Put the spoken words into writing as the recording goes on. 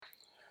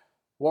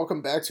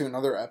Welcome back to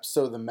another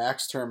episode of the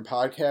Max Term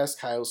Podcast.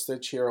 Kyle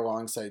Stitch here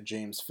alongside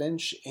James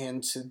Finch,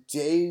 and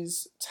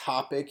today's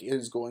topic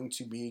is going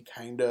to be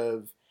kind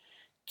of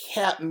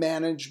cap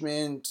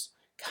management,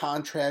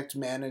 contract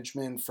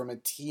management from a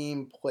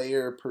team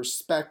player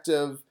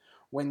perspective,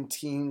 when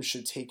teams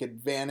should take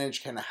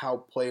advantage, kind of how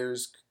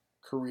players'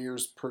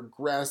 careers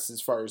progress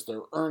as far as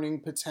their earning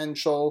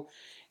potential,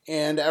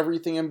 and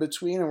everything in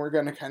between. And we're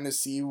going to kind of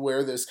see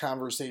where this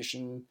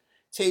conversation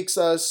takes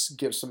us,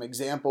 give some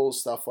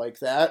examples, stuff like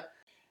that.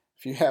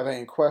 If you have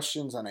any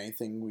questions on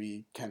anything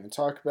we kind of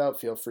talk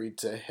about, feel free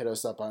to hit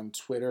us up on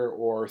Twitter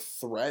or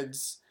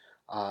Threads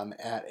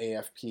at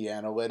AFP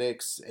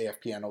Analytics.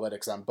 AFP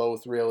Analytics on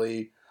both,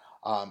 really.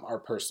 Our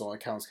personal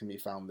accounts can be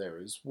found there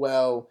as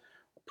well.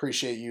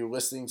 Appreciate you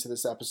listening to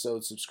this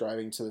episode,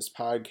 subscribing to this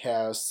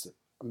podcast,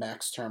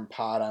 Max Term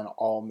Pod on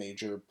all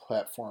major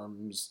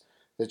platforms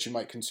that you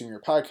might consume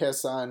your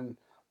podcasts on.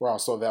 We're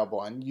also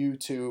available on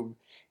YouTube.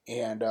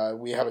 And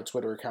we have a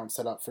Twitter account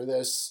set up for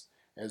this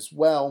as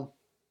well.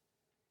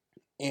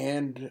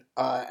 And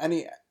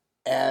any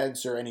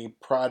ads or any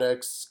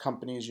products,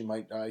 companies you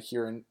might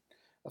hear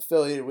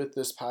affiliated with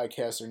this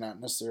podcast are not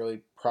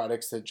necessarily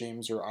products that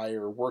James or I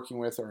are working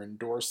with or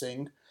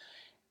endorsing.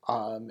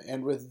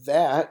 And with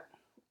that,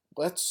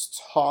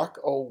 let's talk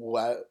a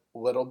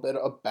little bit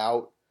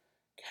about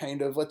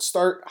let's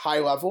start high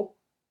level,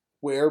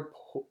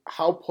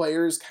 how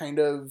players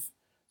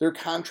their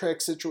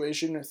contract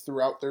situation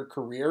throughout their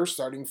career,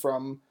 starting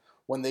from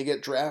when they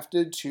get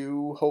drafted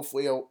to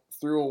hopefully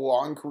through a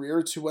long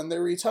career to when they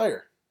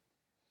retire.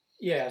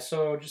 Yeah,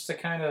 so just to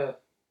kind of,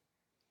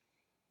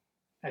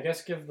 I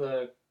guess, give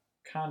the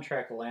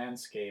contract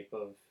landscape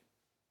of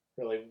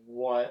really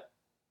what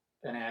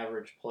an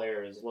average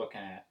player is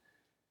looking at.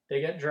 They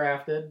get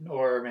drafted,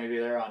 or maybe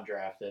they're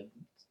undrafted,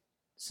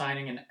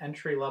 signing an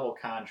entry-level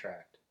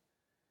contract.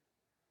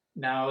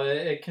 Now,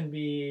 it can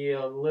be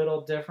a little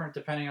different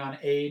depending on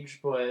age,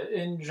 but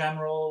in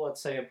general,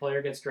 let's say a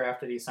player gets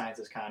drafted, he signs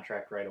his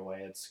contract right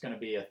away. It's going to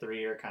be a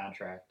 3-year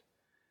contract.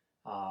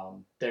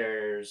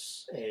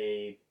 There's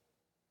a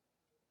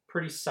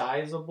pretty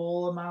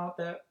sizable amount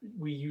that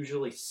we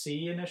usually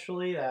see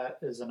initially. That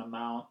is an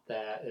amount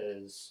that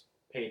is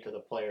paid to the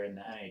player in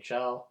the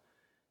NHL.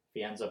 If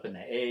he ends up in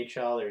the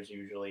AHL, there's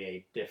usually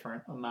a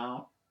different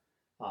amount,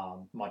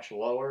 much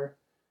lower.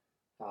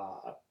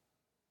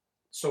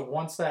 So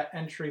once that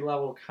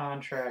entry-level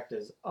contract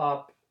is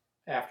up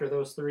after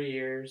those 3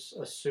 years,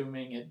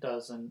 assuming it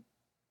doesn't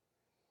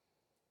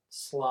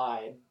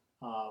slide,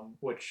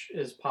 which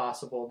is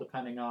possible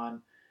depending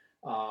on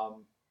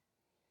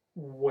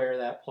where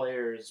that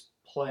player is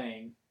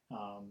playing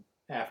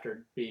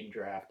after being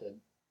drafted,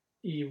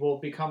 he will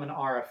become an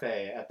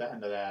RFA at the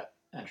end of that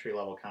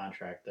entry-level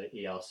contract, the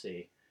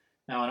ELC.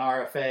 Now, an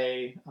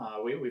RFA,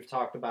 we've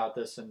talked about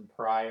this in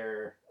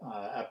prior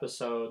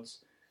episodes,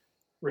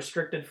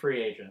 restricted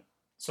free agent.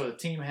 So the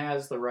team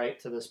has the right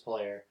to this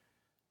player.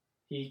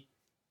 He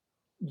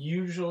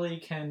usually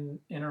can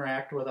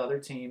interact with other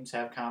teams,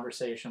 have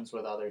conversations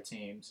with other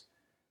teams,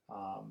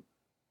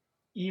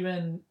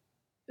 even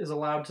is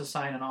allowed to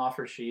sign an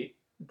offer sheet.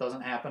 It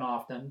doesn't happen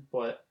often,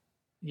 but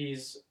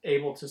he's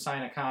able to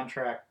sign a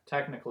contract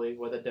technically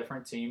with a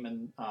different team,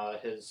 and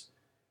his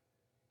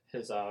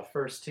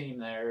first team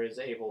there is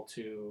able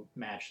to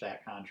match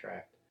that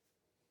contract.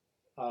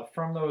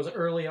 From those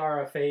early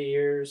RFA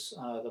years,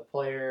 the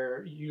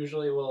player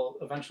usually will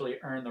eventually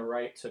earn the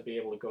right to be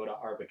able to go to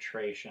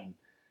arbitration.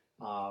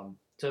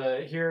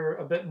 To hear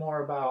a bit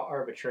more about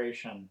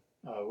arbitration,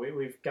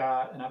 we've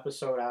got an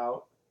episode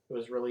out. It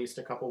was released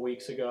a couple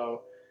weeks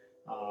ago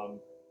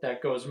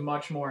that goes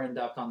much more in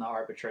depth on the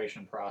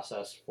arbitration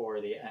process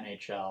for the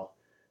NHL.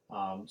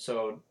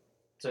 So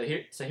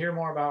to hear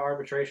more about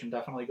arbitration,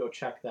 definitely go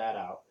check that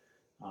out.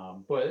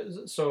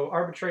 So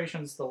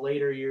arbitration's the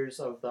later years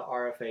of the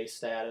RFA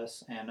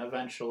status, and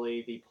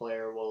eventually the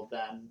player will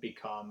then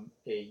become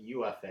a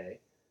UFA,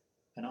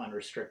 an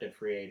unrestricted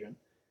free agent,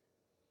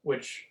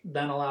 which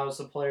then allows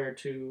the player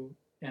to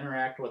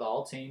interact with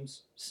all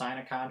teams, sign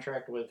a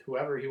contract with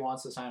whoever he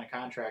wants to sign a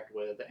contract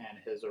with, and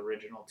his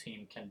original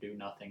team can do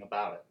nothing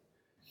about it.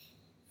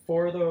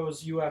 For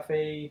those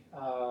UFA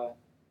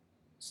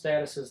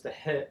statuses to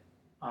hit,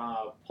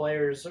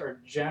 players are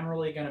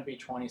generally going to be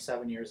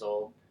 27 years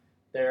old.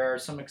 There are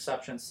some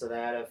exceptions to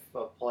that. If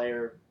a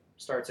player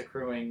starts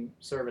accruing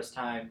service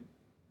time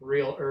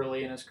real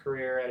early in his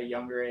career at a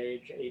younger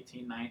age,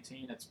 18,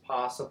 19, it's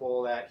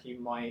possible that he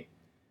might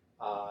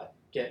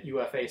get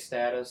UFA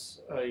status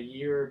a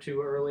year or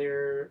two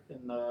earlier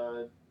in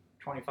the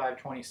 25,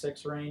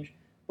 26 range.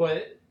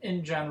 But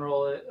in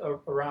general,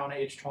 around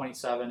age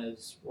 27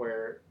 is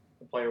where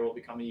the player will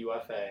become a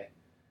UFA.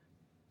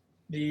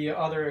 The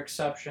other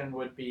exception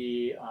would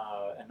be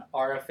an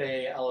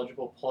RFA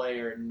eligible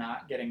player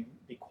not getting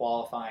the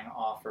qualifying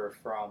offer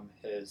from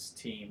his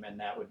team, and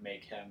that would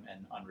make him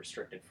an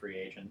unrestricted free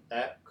agent.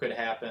 That could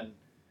happen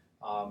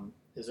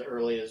as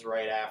early as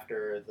right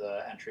after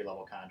the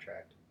entry-level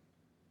contract.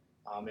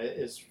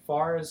 As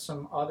far as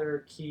some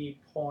other key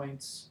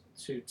points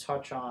to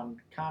touch on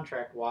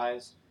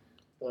contract-wise,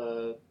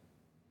 the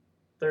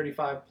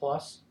 35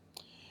 plus.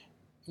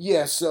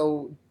 Yeah,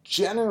 so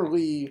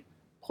generally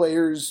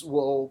players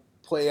will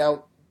play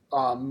out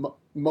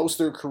most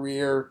of their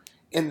career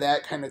in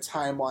that kind of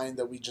timeline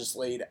that we just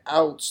laid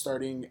out,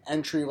 starting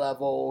entry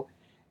level,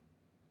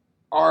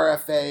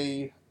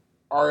 RFA,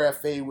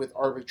 RFA with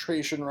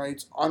arbitration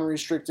rights,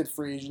 unrestricted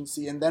free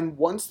agency, and then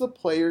once the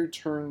player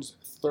turns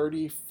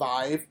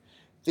 35,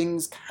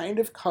 things kind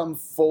of come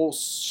full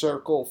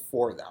circle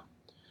for them.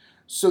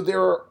 So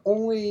there are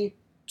only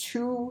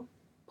 2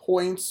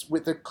 points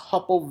with a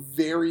couple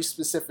very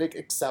specific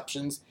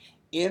exceptions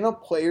in a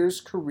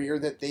player's career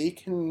that they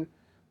can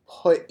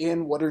put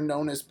in what are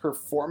known as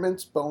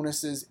performance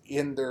bonuses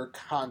in their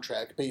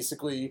contract.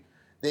 Basically,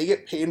 they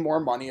get paid more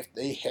money if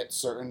they hit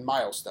certain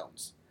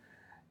milestones.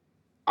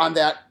 On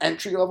that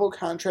entry level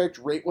contract,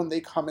 right when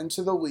they come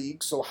into the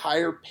league, so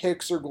higher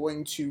picks are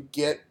going to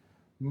get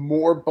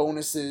more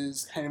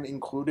bonuses kind of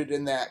included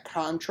in that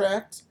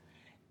contract,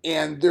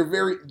 and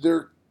they're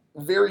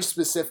very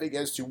specific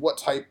as to what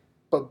type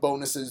of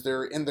bonuses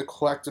they're in the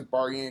collective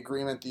bargaining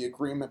agreement, the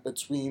agreement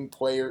between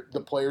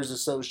the players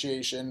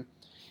association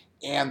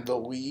and the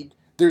league.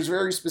 There's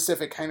very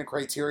specific kind of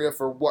criteria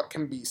for what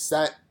can be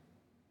set,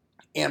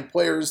 and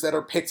players that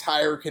are picked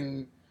higher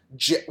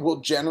will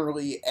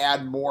generally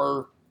add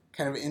more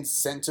kind of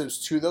incentives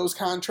to those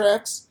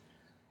contracts.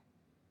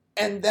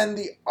 And then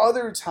the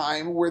other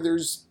time where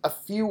there's a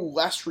few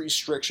less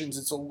restrictions,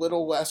 it's a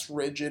little less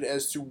rigid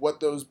as to what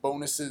those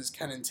bonuses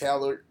can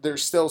entail.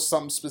 There's still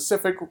some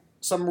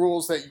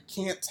rules that you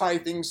can't tie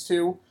things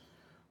to,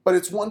 but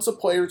it's once a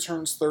player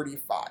turns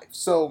 35.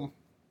 So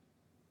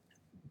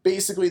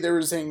basically there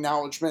is an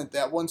acknowledgement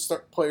that once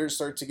players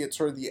start to get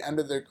toward the end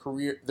of their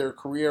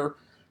career,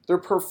 their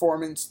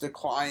performance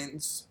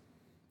declines.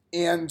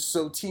 And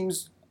so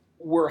teams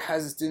were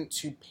hesitant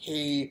to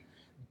pay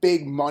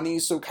big money.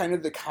 So kind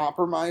of the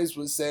compromise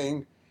was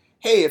saying,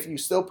 hey, if you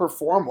still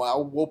perform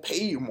well, we'll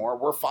pay you more.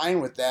 We're fine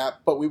with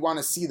that, but we want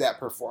to see that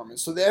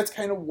performance. So that's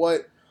kind of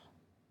what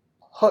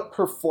put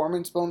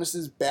performance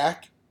bonuses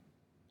back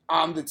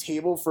on the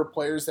table for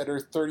players that are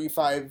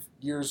 35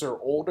 years or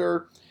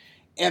older.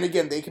 And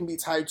again, they can be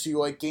tied to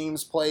like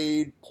games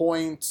played,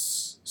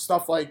 points,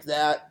 stuff like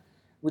that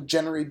would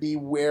generally be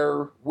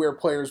where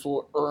players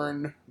will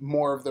earn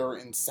more of their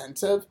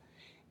incentive.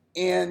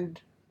 And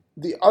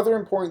the other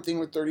important thing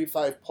with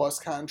 35 plus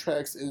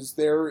contracts is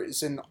there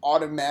is an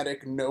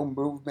automatic no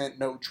movement,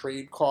 no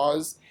trade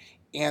clause,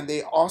 and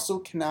they also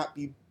cannot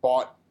be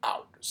bought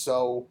out.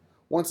 So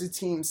once a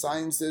team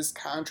signs this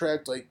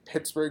contract, like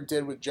Pittsburgh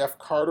did with Jeff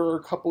Carter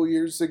a couple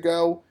years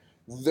ago,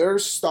 they're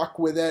stuck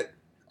with it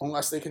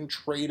unless they can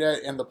trade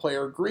it and the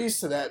player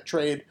agrees to that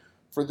trade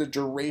for the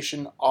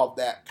duration of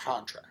that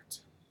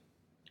contract.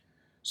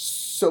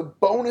 So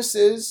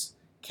bonuses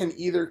can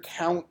either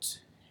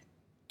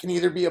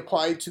be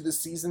applied to the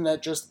season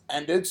that just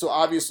ended. So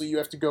obviously you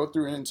have to go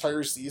through an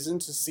entire season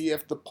to see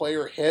if the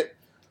player hit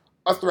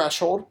a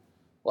threshold.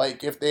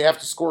 Like if they have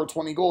to score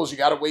 20 goals, you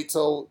got to wait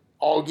till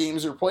all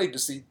games are played to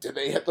see did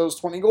they hit those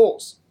 20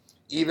 goals.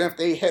 Even if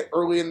they hit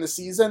early in the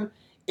season,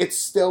 it's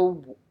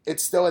still at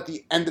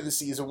the end of the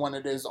season when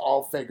it is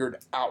all figured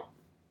out.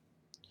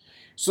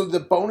 So the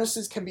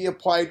bonuses can be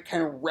applied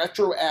kind of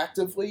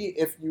retroactively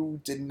if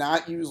you did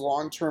not use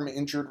long-term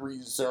injured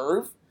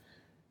reserve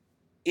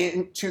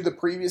into the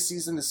previous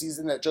season, the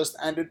season that just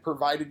ended,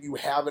 provided you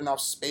have enough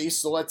space.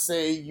 So let's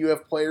say you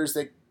have players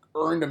that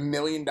earned $1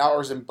 million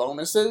in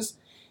bonuses.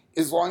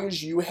 As long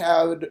as you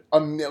had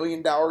 $1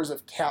 million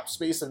of cap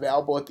space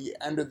available at the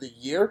end of the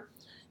year,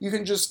 you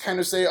can just kind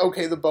of say,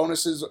 okay, the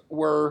bonuses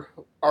are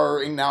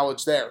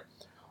acknowledged there.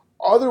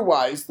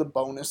 Otherwise, the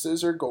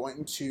bonuses are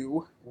going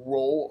to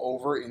roll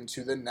over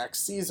into the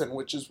next season,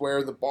 which is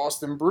where the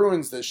Boston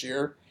Bruins this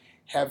year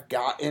have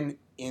gotten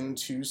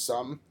into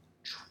some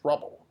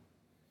trouble.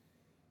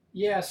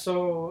 Yeah,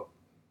 so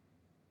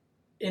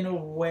in a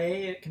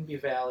way, it can be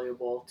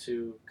valuable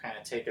to kind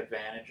of take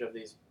advantage of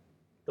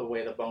the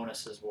way the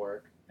bonuses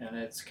work. And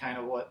it's kind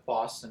of what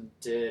Boston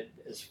did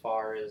as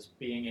far as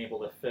being able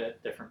to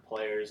fit different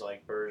players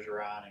like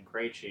Bergeron and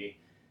Krejci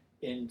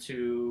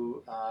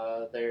into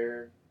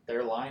their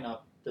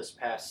lineup this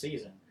past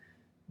season.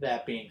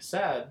 That being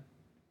said,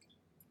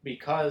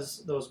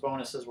 because those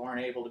bonuses weren't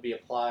able to be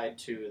applied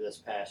to this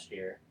past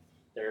year,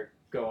 they're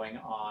going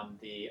on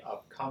the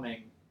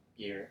upcoming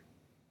year.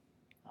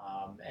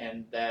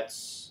 And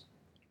that's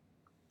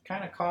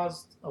kind of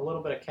caused a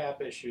little bit of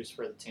cap issues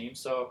for the team.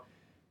 So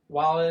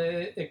while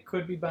it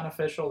could be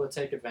beneficial to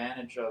take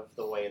advantage of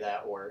the way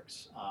that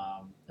works,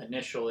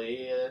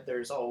 initially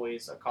there's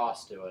always a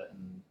cost to it,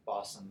 and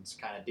Boston's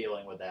kind of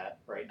dealing with that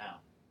right now.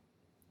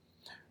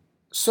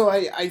 So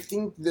I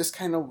think this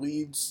kind of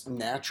leads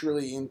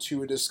naturally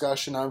into a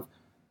discussion of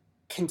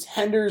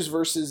contenders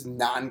versus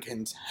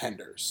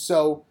non-contenders.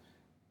 So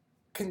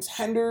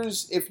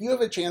contenders, if you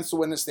have a chance to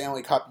win a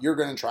Stanley Cup, you're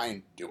going to try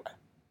and do it.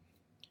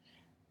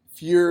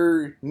 If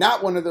you're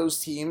not one of those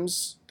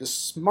teams, the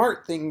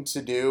smart thing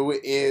to do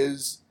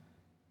is,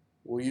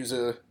 we'll use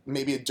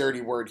maybe a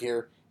dirty word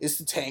here, is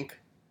to tank.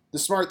 the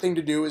smart thing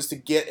to do is to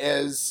get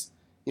as,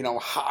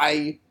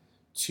 high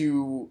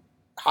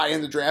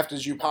in the draft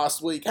as you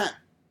possibly can.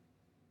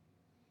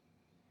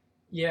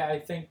 Yeah, I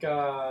think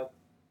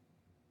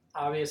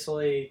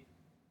obviously.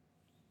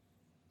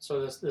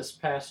 So this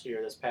past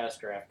year, this past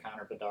draft,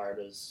 Connor Bedard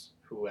is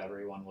who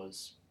everyone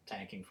was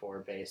tanking for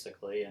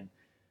basically, and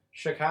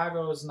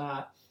Chicago is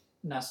not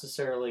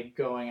necessarily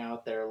going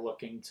out there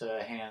looking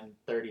to hand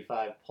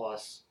 35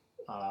 plus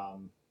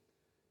um,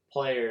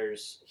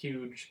 players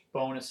huge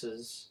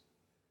bonuses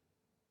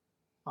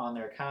on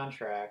their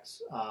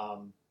contracts.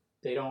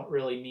 They don't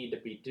really need to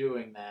be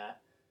doing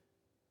that.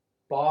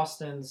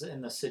 Boston's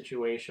in the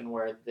situation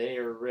where they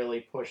are really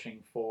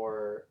pushing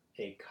for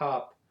a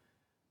cup.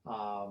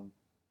 Um,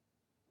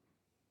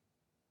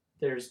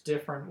 there's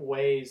different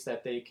ways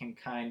that they can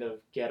kind of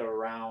get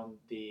around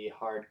the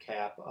hard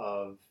cap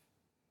of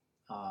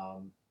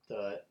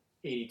the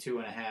 82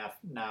 and a half,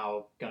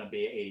 now going to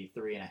be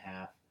 83 and a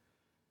half,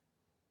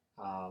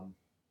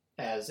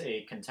 as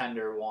a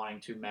contender wanting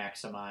to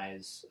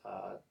maximize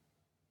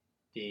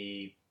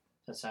the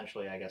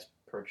essentially, I guess,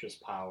 purchase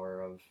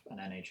power of an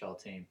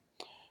NHL team.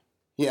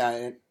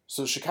 Yeah,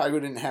 so Chicago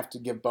didn't have to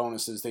give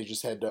bonuses; they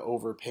just had to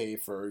overpay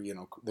for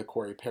the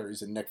Corey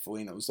Perrys and Nick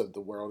Folignos of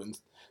the world, and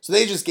so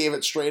they just gave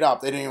it straight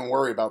up. They didn't even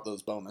worry about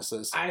those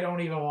bonuses. I don't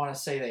even want to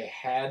say they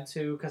had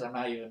to because I'm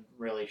not even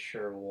really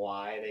sure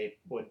why they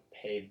would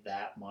pay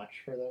that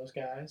much for those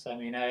guys. I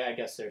mean, I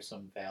guess there's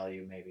some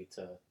value maybe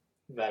to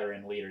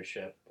veteran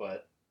leadership,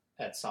 but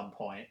at some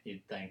point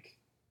you'd think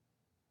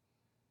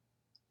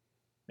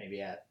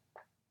maybe at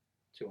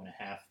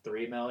 2.5,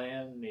 3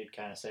 million, you'd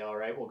kind of say, all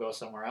right, we'll go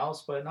somewhere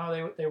else. But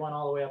no, they went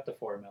all the way up to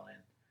 4 million.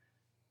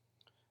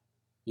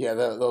 Yeah,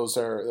 those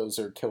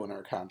are killing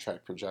our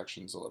contract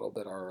projections a little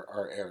bit,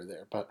 our air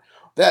there. But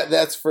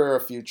that's for a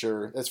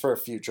future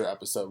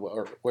episode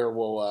where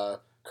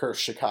we'll curse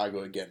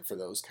Chicago again for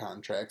those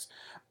contracts.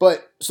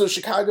 But so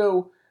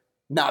Chicago,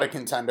 not a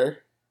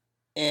contender,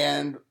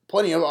 and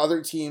plenty of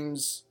other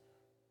teams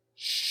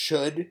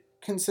should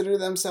consider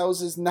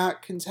themselves as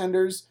not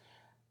contenders.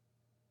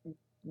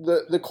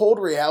 The cold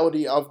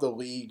reality of the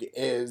league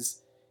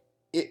is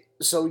it.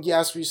 So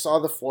yes, we saw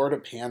the Florida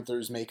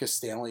Panthers make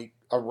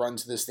a run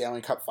to the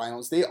Stanley Cup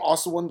Finals. They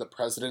also won the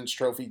President's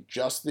Trophy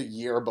just the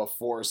year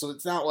before, so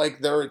it's not like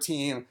they're a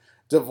team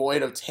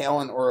devoid of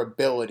talent or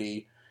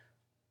ability.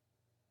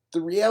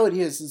 The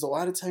reality is a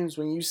lot of times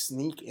when you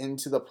sneak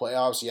into the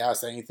playoffs,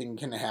 yes, anything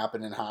can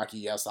happen in hockey.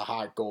 Yes, a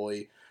hot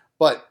goalie,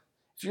 but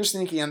if you're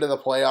sneaking into the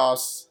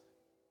playoffs,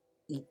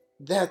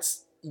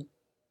 that's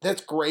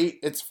that's great.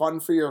 It's fun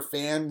for your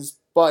fans,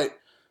 but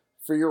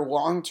for your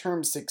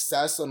long-term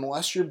success,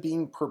 unless you're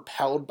being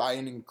propelled by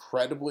an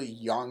incredibly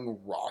young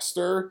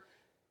roster,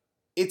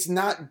 it's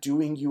not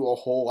doing you a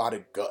whole lot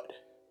of good.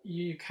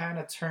 You kind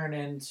of turn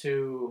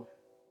into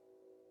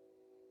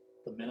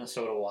the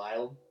Minnesota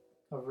Wild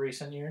of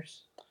recent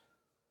years.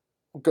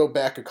 Go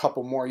back a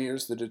couple more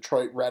years, the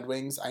Detroit Red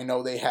Wings. I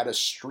know they had a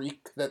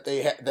streak that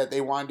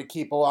they wanted to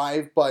keep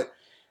alive, but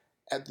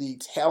at the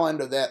tail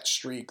end of that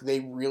streak,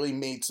 they really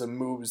made some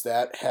moves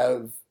that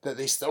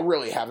they still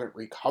really haven't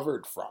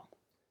recovered from.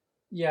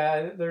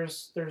 Yeah,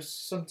 there's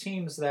some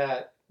teams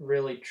that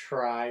really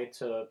try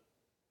to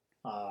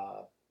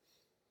uh,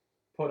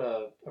 put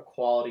a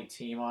quality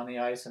team on the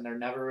ice, and they're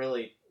never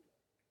really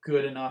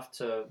good enough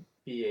to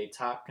be a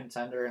top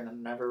contender, and they're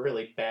never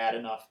really bad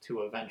enough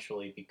to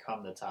eventually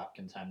become the top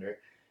contender.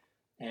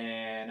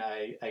 And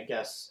I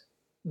guess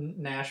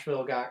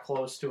Nashville got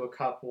close to a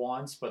cup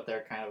once, but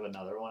they're kind of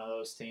another one of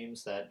those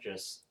teams that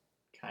just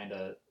kind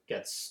of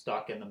gets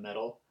stuck in the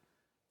middle.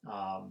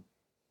 Um,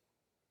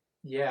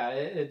 yeah,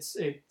 it's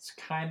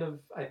kind of,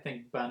 I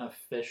think,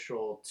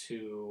 beneficial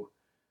to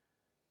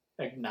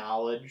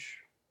acknowledge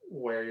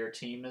where your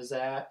team is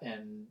at,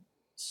 and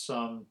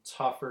some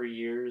tougher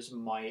years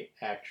might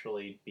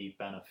actually be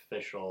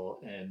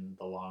beneficial in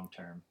the long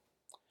term.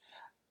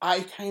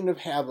 I kind of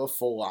have a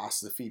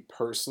philosophy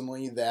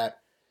personally that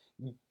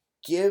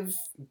give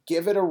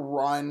it a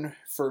run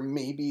for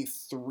maybe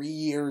 3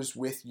 years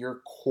with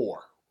your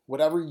core.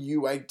 Whatever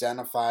you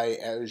identify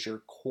as your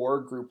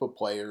core group of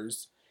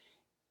players,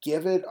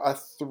 give it a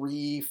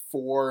 3,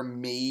 4,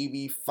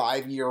 maybe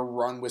 5 year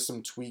run with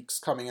some tweaks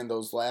coming in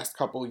those last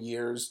couple of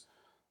years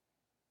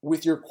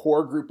with your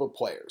core group of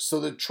players. So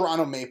the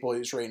Toronto Maple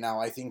Leafs right now,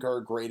 I think, are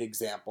a great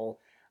example.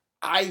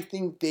 I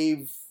think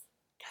they've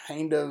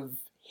kind of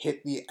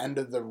hit the end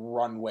of the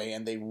runway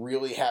and they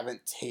really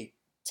haven't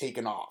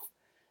taken off.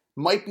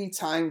 Might be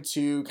time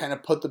to kind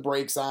of put the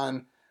brakes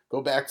on,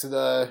 go back to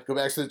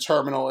the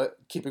terminal,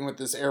 keeping with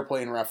this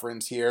airplane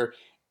reference here,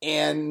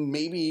 and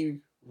maybe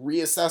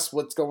reassess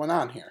what's going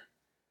on here.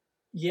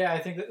 Yeah, I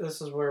think that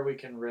this is where we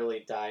can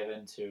really dive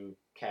into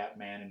cap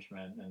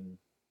management and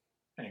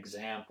an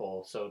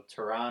example. So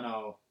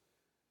Toronto,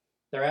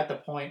 they're at the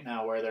point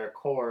now where their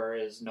core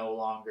is no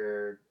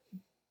longer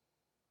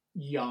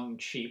young,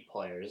 cheap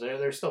players.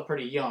 They're still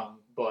pretty young,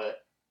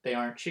 but they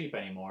aren't cheap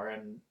anymore.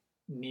 And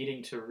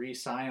needing to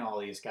re-sign all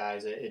these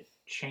guys, it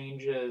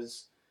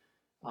changes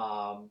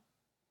um,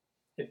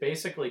 it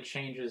basically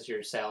changes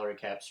your salary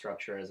cap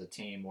structure as a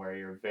team where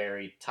you're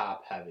very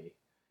top heavy.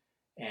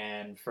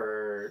 And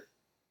for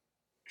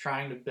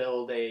trying to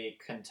build a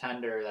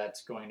contender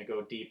that's going to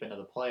go deep into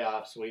the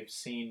playoffs, we've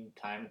seen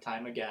time and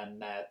time again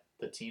that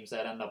the teams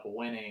that end up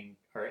winning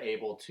are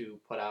able to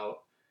put out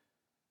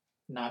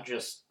not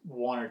just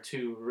one or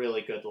two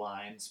really good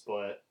lines,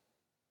 but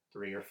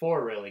three or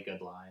four really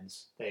good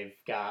lines. They've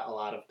got a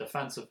lot of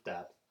defensive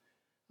depth.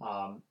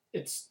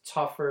 It's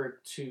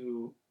tougher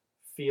to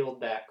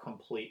field that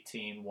complete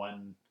team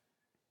when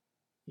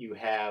you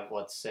have,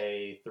 let's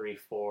say, three,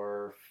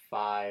 four,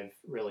 five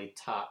really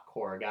top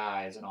core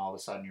guys, and all of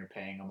a sudden you're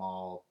paying them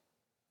all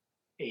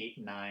 8,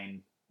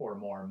 9, or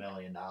more $1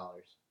 million.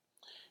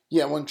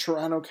 Yeah, when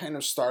Toronto kind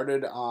of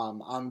started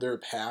on their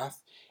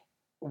path,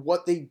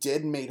 what they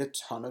did made a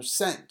ton of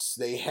sense.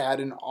 They had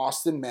an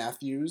Austin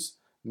Matthews,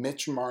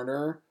 Mitch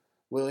Marner,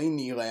 Willie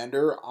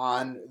Nylander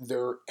on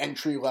their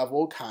entry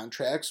level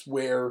contracts,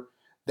 where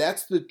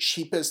that's the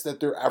cheapest that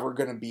they're ever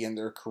going to be in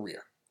their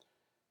career,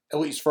 at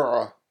least for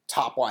a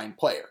top line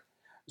player.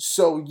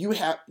 So you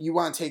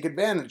want to take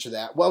advantage of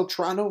that. Well,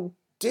 Toronto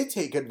did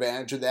take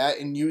advantage of that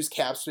and use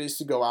cap space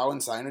to go out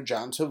and sign a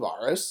John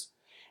Tavares,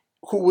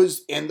 who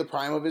was in the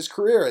prime of his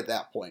career at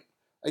that point.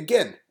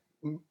 Again,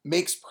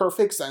 makes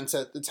perfect sense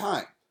at the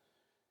time.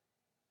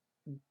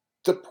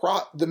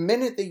 The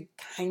minute they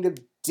kind of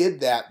did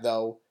that,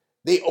 though,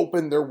 they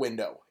opened their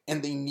window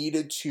and they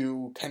needed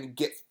to kind of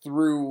get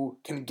through,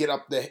 kind of get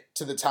up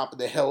to the top of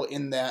the hill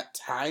in that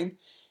time,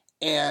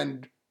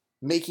 and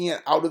making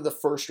it out of the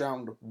first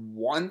round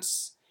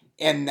once,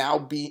 and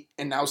now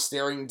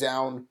staring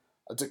down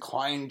a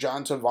declining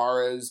John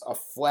Tavares, a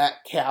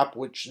flat cap,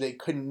 which they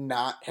could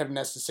not have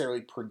necessarily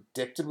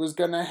predicted was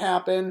going to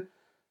happen.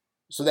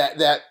 So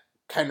that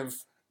kind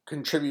of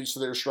contributes to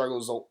their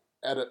struggles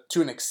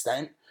to an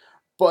extent.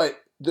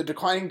 But the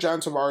declining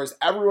John Tavares,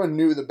 everyone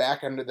knew the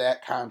back end of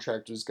that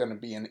contract was going to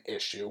be an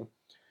issue.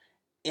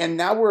 And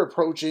now we're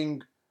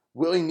approaching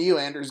Willie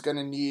Nylander is going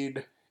to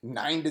need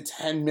 $9 to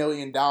 $10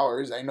 million.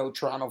 I know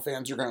Toronto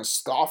fans are going to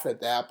scoff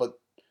at that, but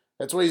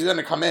that's what he's going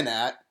to come in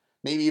at,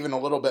 maybe even a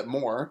little bit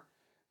more.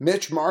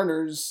 Mitch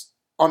Marner's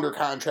under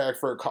contract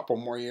for a couple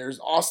more years.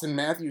 Austin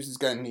Matthews is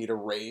going to need a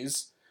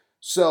raise.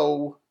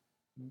 So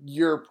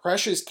your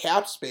precious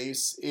cap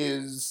space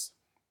is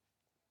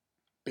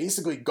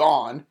basically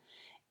gone.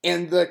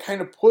 And the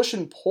kind of push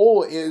and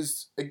pull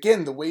is,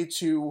 again, the way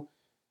to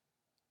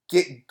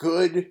get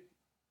good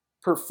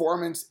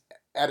performance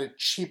at a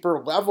cheaper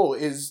level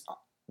is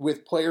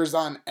with players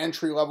on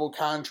entry-level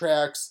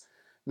contracts,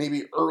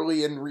 maybe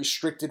early and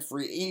restricted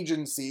free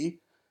agency.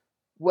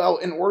 Well,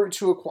 in order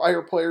to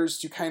acquire players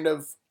to kind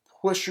of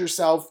push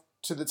yourself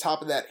to the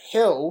top of that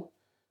hill,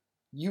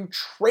 you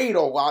trade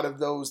a lot of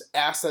those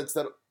assets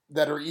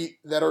that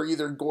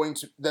are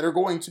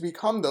going to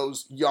become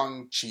those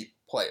young cheap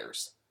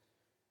players.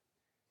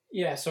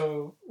 Yeah,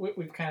 so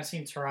we've kind of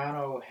seen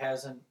Toronto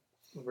hasn't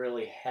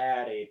really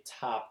had a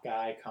top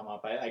guy come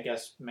up. I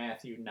guess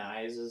Matthew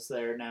Nyes is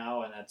there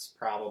now, and that's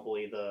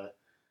probably the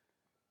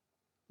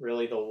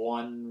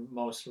one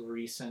most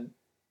recent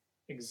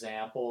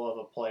example of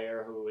a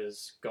player who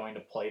is going to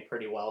play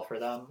pretty well for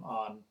them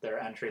on their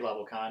entry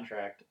level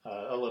contract,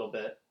 a little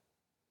bit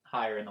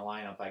higher in the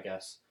lineup, I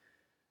guess.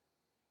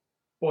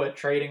 But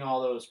trading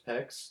all those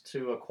picks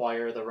to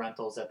acquire the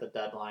rentals at the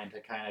deadline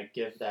to kind of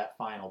give that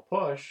final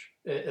push,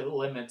 it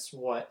limits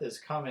what is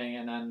coming.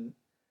 And then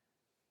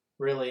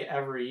really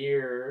every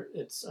year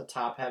it's a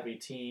top heavy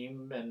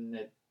team and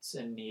it's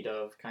in need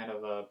of kind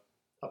of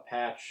a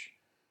patch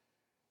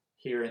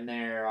here and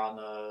there on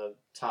the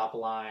top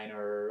line,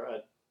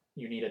 or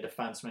you need a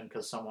defenseman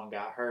because someone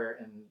got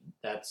hurt, and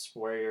that's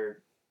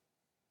where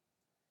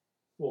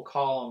we'll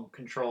call them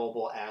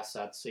controllable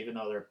assets, even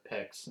though they're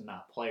picks and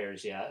not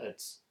players yet.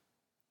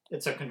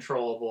 It's a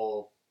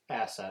controllable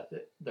asset.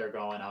 They're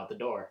going out the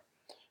door.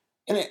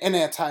 And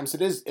at times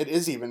it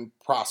is even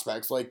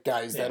prospects, like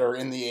guys that Yeah. are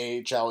in the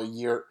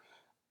AHL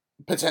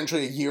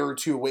potentially a year or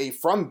two away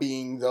from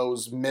being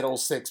those middle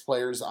six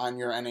players on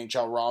your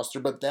NHL roster,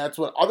 but that's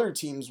what other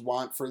teams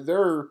want for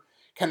their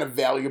kind of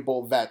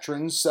valuable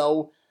veterans.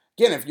 So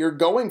again, if you're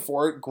going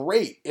for it,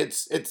 great.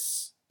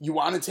 It's you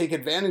want to take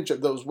advantage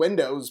of those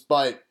windows,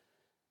 but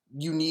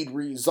you need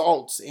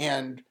results.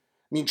 And I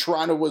mean,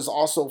 Toronto was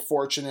also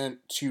fortunate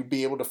to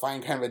be able to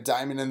find kind of a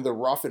diamond in the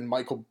rough in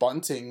Michael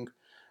Bunting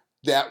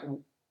that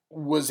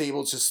was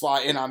able to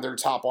slot in on their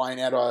top line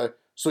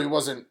so he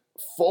wasn't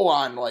full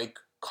on like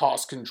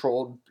cost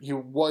controlled. He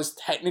was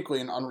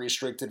technically an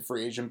unrestricted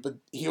free agent, but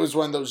he was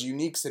one of those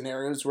unique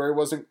scenarios where he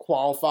wasn't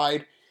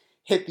qualified,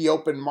 hit the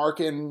open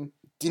market, and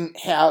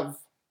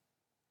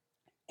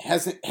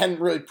hadn't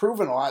really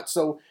proven a lot.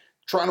 So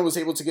Toronto was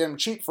able to get him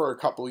cheap for a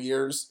couple of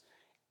years,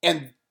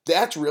 and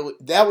that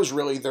was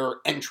really their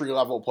entry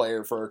level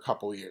player for a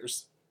couple of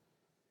years.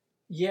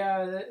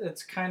 Yeah,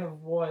 it's kind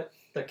of what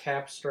the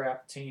cap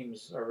strap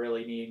teams are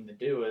really needing to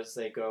do as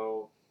they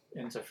go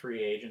into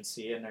free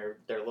agency, and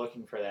they're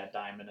looking for that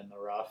diamond in the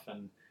rough.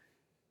 And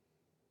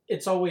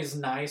it's always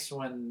nice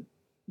when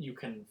you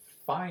can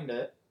find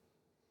it,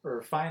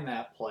 or find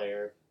that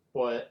player.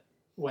 But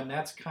when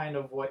that's kind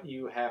of what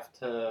you have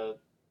to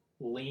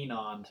lean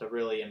on to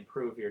really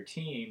improve your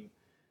team,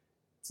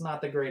 it's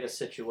not the greatest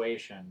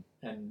situation.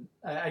 And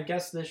I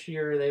guess this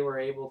year they were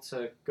able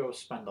to go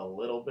spend a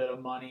little bit of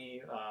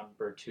money on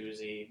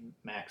Bertuzzi,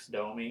 Max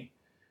Domi.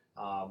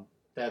 Um,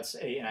 that's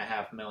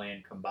 $8.5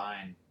 million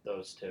combined,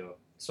 those two.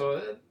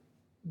 So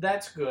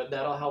that's good.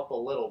 That'll help a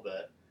little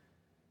bit.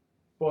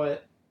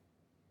 But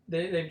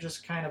they've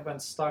just kind of been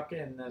stuck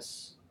in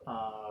this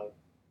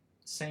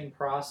same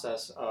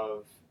process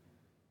of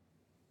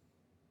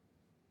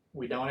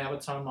we don't have a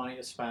ton of money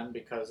to spend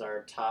because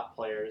our top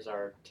players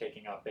are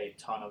taking up a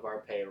ton of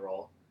our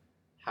payroll.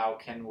 How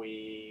can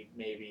we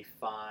maybe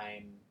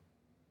find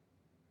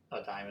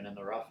a diamond in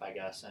the rough, I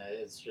guess? And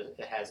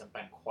it hasn't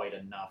been quite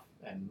enough.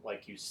 And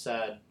like you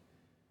said,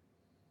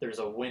 there's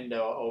a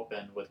window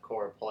open with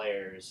core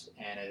players,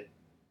 and it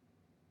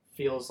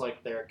feels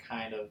like they're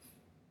kind of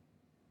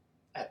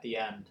at the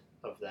end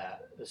of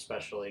that,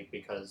 especially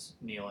because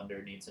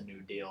Nylander needs a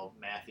new deal.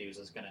 Matthews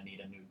is going to need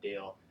a new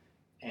deal,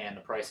 and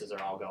the prices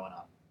are all going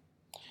up.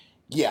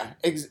 Yeah,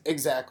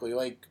 exactly.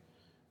 Like,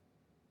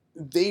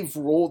 they've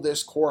rolled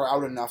this core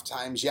out enough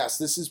times. Yes,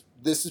 this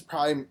is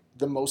probably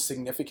the most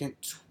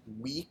significant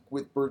tweak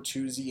with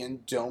Bertuzzi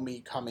and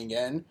Domi coming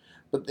in,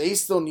 but they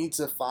still need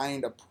to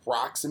find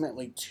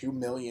approximately $2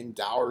 million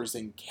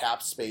in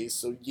cap space.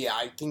 So yeah,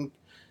 I think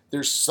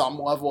there's some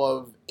level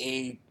of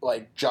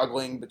like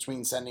juggling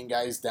between sending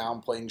guys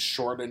down, playing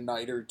short a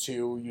night or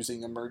two,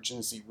 using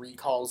emergency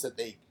recalls that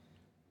they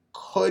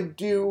could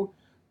do,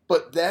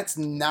 but that's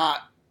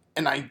not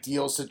an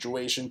ideal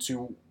situation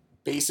to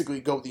basically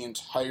go the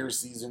entire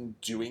season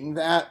doing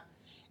that.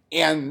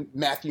 And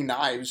Matthew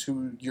Knives,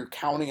 who you're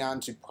counting on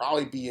to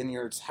probably be in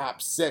your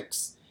top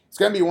six, it's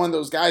going to be one of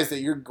those guys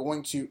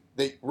that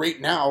that right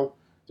now,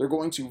 they're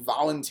going to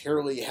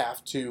voluntarily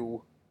have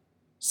to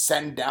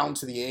send down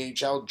to the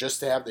AHL just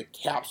to have the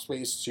cap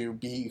space to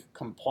be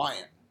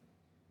compliant.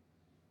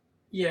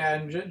 Yeah,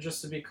 and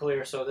just to be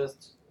clear, so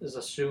this is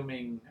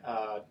assuming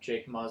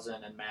Jake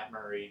Muzzin and Matt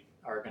Murray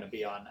are going to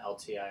be on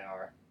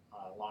LTIR,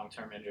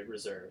 long-term injured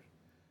reserve.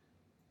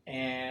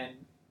 And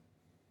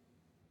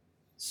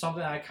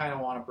something I kind of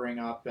want to bring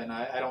up, and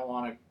I don't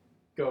want to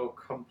go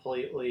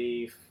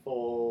completely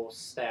full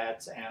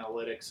stats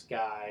analytics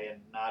guy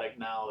and not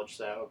acknowledge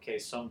that, okay,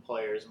 some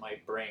players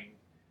might bring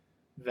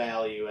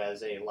value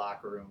as a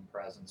locker room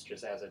presence,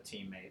 just as a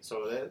teammate.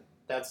 So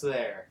that's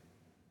there.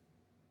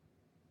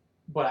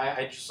 But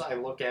I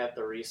look at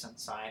the recent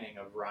signing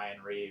of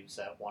Ryan Reeves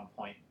at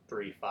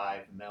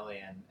 1.35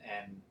 million,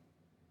 and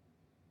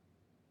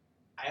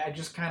I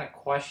just kind of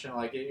question,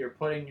 like, you're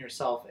putting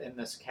yourself in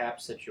this cap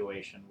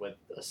situation with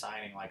a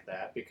signing like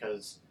that,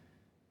 because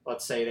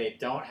let's say they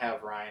don't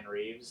have Ryan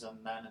Reeves, and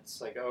then it's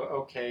like,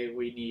 oh, okay,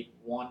 we need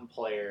one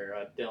player,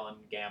 Dylan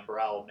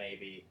Gambrell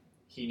maybe.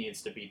 He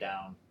needs to be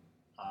down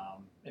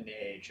in the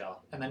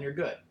AHL, and then you're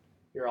good.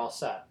 You're all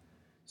set.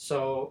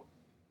 So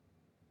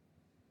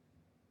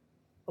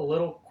a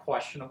little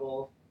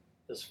questionable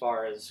as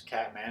far as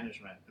cap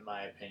management, in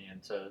my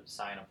opinion, to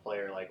sign a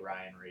player like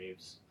Ryan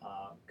Reeves,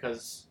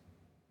 because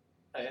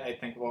I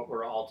think what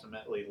we're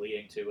ultimately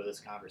leading to with this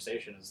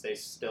conversation is they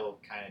still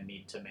kind of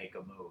need to make a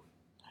move.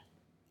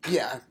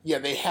 Yeah,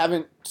 they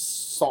haven't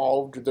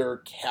solved their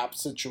cap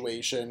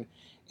situation.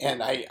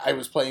 And I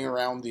was playing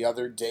around the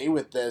other day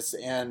with this,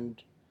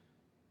 and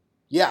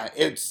yeah,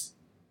 it's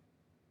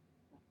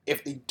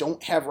if they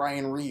don't have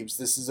Ryan Reeves,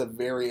 this is a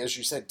very, as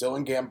you said,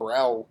 Dylan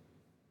Gambrell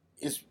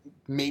is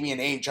maybe an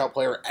AHL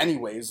player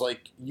anyways.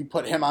 Like, you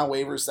put him on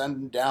waivers, send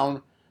him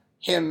down,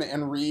 him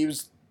and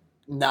Reeves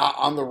not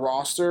on the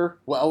roster,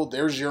 well,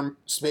 there's your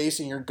space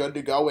and you're good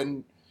to go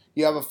and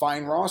you have a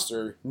fine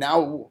roster.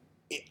 Now,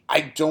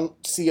 I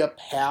don't see a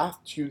path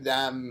to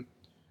them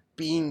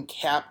being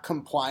cap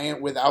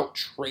compliant without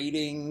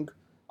trading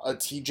a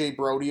TJ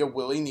Brody, a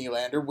Willie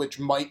Nylander, which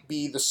might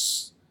be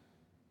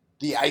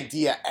the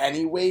idea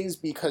anyways,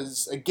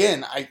 because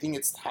again, I think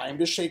it's time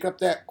to shake up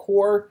that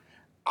core.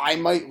 I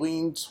might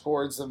lean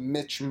towards a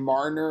Mitch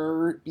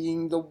Marner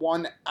being the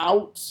one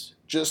out,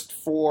 just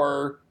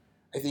for,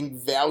 I think,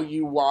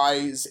 value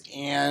wise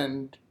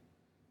and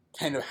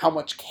kind of how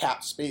much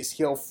cap space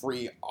he'll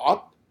free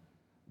up.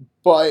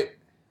 But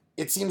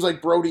it seems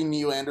like Brody and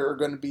Nylander are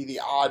going to be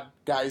the odd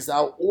guys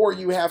out, or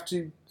you have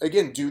to,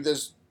 again, do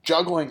this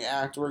juggling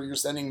act where you're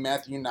sending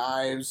Matthew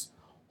Knives,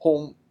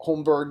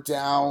 Holmberg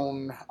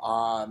down,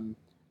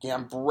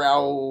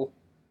 Gambrell,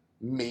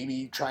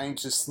 maybe trying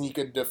to sneak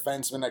a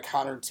defenseman, a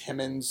Connor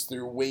Timmins,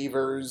 through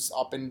waivers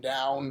up and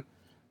down.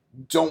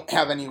 Don't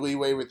have any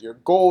leeway with your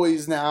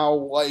goalies now.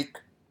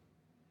 Like,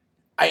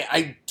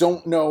 I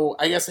don't know.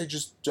 I guess I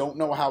just don't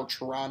know how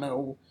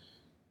Toronto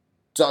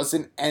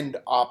doesn't end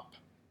up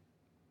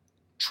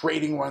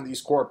trading one of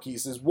these core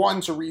pieces.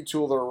 One, to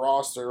retool their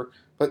roster,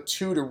 but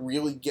two, to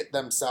really get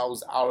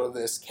themselves out of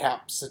this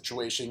cap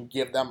situation,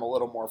 give them a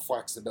little more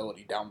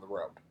flexibility down the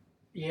road.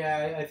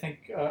 Yeah, I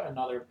think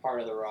another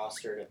part of the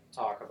roster to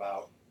talk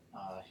about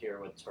here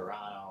with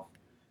Toronto,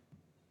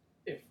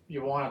 if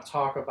you want to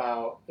talk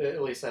about,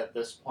 at least at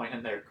this point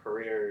in their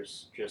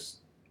careers, just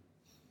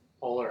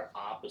polar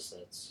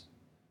opposites,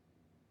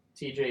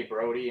 TJ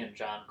Brody and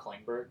John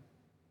Klingberg.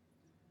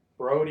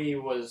 Brody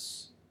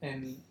was,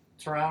 and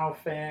Toronto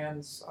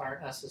fans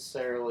aren't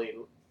necessarily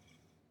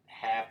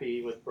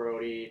happy with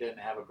Brody. He didn't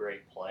have a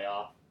great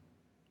playoff.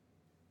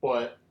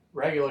 But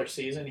regular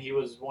season, he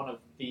was one of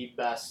the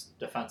best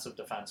defensive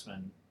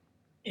defensemen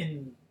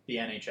in the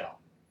NHL.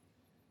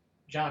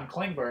 John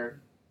Klingberg,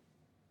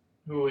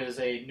 who is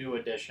a new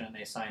addition,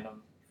 they signed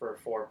him for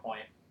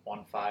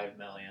 $4.15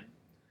 million.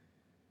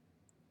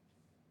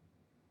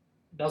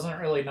 Doesn't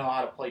really know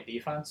how to play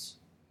defense,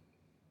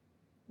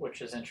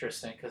 which is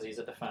interesting because he's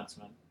a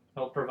defenseman.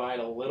 He'll provide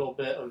a little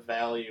bit of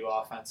value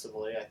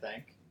offensively, I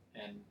think,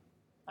 and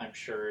I'm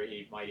sure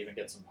he might even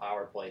get some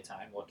power play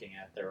time looking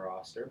at their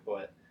roster,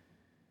 but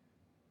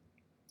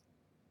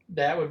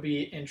that would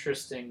be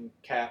interesting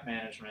cap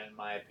management, in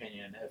my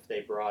opinion, if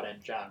they brought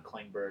in John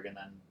Klingberg and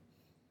then,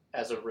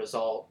 as a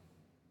result,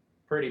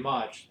 pretty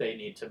much they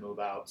need to move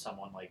out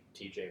someone like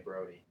TJ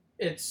Brody.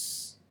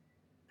 It's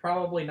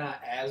probably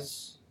not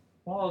as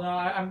well. No,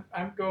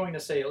 I'm going to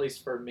say, at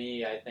least for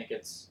me, I think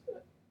it's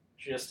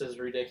just as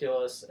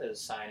ridiculous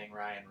as signing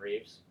Ryan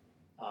Reeves.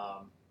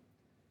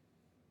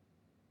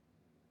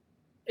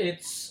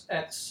 It's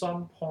at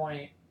some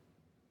point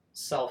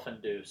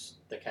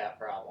self-induced, the cap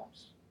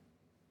problems,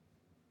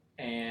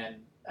 and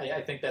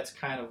I think that's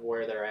kind of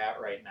where they're at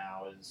right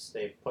now. Is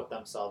they've put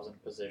themselves in a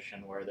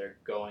position where they're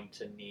going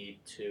to need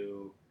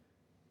to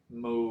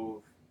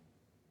move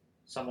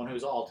someone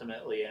who's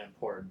ultimately an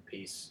important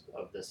piece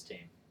of this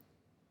team.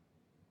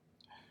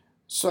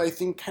 So I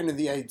think kind of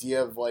the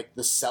idea of like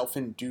the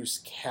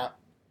self-induced cap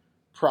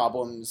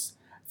problems,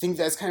 I think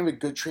that's kind of a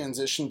good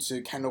transition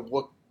to kind of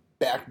look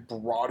back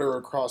broader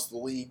across the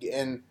league.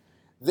 And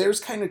there's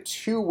kind of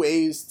two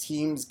ways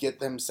teams get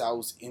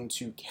themselves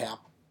into cap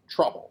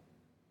trouble,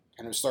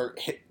 kind of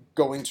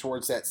going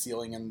towards that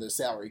ceiling and the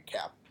salary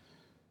cap.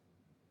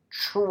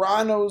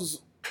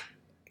 Toronto's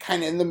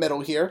kind of in the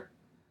middle here,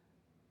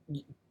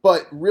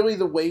 but really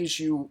the ways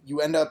you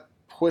end up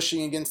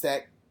pushing against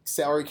that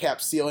salary cap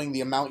ceiling,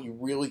 the amount you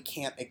really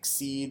can't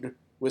exceed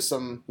with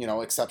some,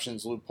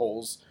 exceptions,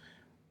 loopholes,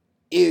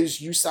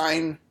 is you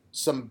sign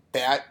some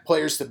bad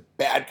players to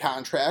bad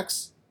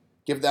contracts,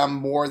 give them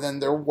more than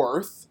they're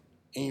worth,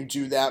 and you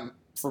do that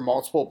for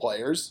multiple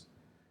players.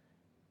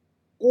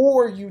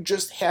 Or you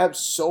just have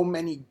so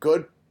many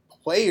good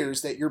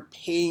players that you're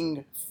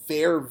paying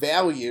fair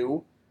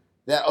value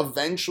that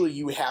eventually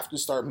you have to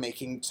start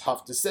making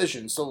tough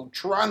decisions. So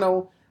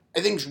Toronto,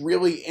 I think, is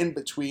really in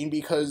between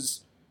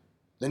because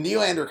the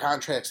Nylander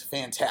contract's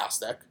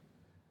fantastic.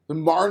 The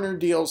Marner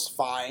deal's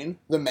fine.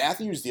 The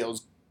Matthews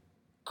deal's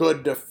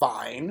good to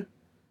fine.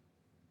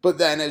 But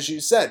then, as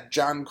you said,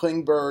 John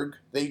Klingberg,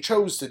 they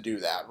chose to do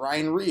that.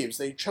 Ryan Reeves,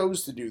 they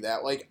chose to do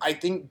that. Like, I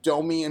think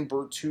Domi and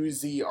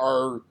Bertuzzi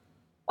are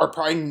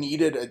probably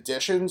needed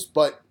additions,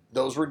 but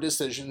those were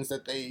decisions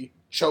that they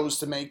chose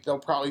to make. They'll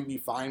probably be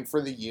fine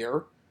for the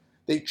year.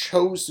 They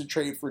chose to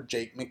trade for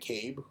Jake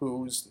McCabe,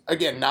 who's,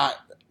 again,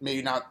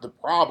 maybe not the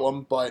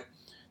problem, but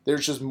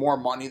there's just more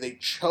money. They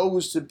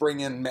chose to bring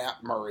in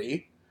Matt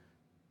Murray.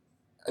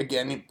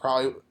 Again, he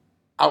probably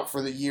out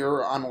for the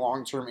year on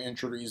long-term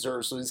injury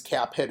reserve, so his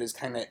cap hit is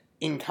kind of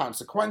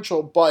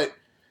inconsequential, but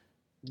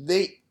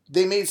they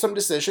made some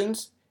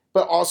decisions,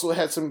 but also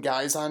had some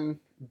guys on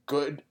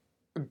good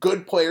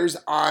players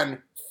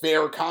on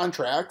fair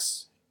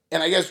contracts.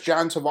 And I guess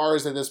John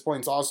Tavares at this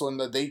point is also in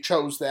they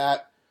chose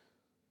that,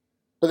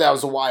 but that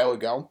was a while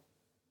ago.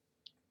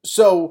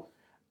 So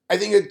I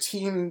think a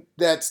team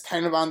that's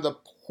kind of on the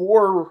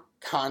poor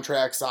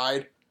contract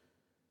side,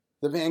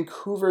 the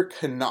Vancouver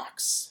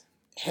Canucks,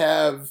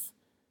 have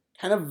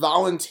kind of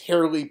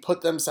voluntarily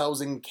put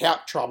themselves in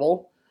cap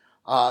trouble.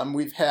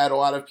 We've had a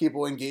lot of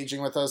people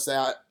engaging with us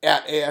at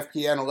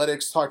AFP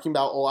Analytics talking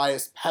about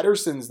Elias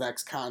Pettersson's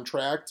next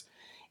contract.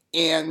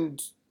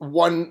 And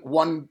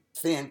one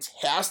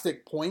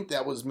fantastic point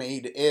that was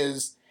made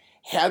is,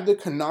 had the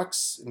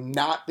Canucks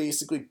not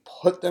basically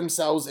put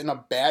themselves in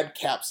a bad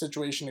cap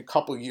situation a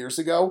couple years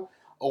ago,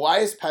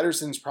 Elias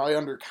Pettersson's probably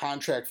under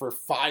contract for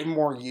 5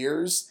 more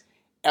years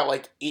at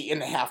like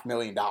 $8.5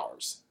 million.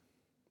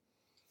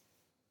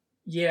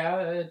 Yeah,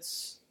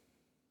 it's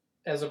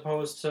as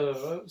opposed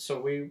to,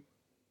 so we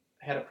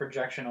had a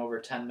projection over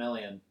 10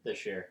 million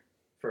this year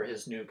for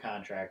his new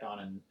contract on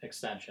an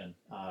extension.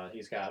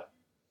 He's got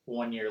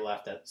 1 year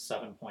left at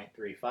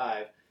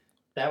 7.35.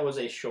 That was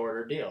a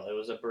shorter deal. It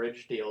was a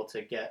bridge deal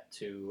to get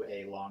to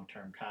a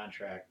long-term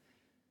contract.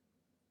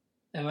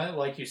 And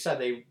like you said,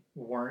 they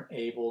weren't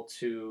able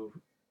to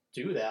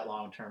do that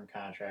long-term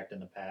contract in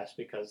the past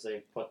because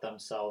they've put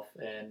themselves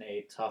in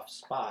a tough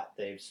spot.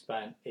 They've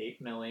spent $8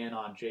 million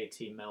on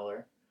JT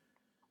Miller.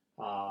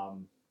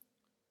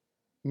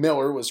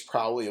 Miller was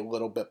probably a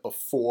little bit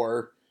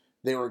before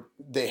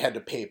they had to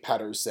pay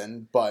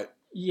Pettersson, but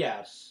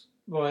yes,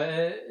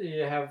 well,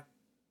 you have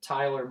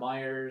Tyler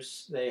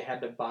Myers. They had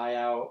to buy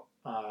out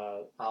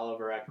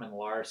Oliver Ekman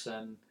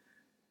Larson.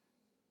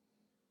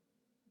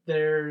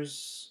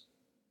 there's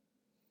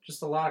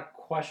just a lot of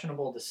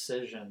questionable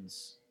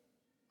decisions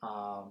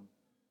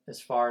as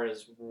far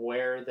as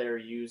where they're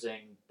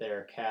using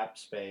their cap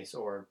space,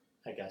 or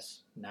I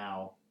guess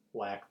now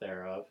lack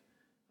thereof.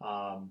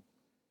 Um,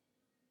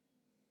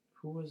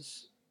 who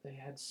was they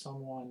had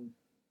someone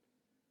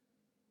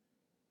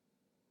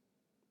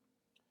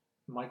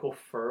Michael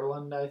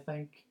Furland, I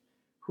think,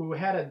 who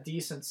had a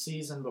decent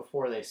season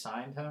before they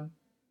signed him.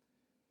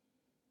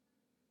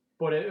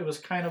 But it was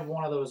kind of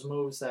one of those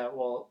moves that,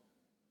 well,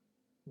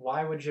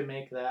 why would you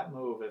make that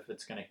move if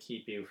it's going to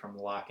keep you from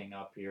locking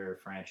up your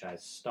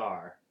franchise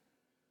star?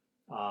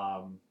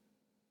 Um,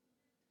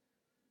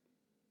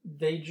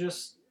 they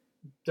just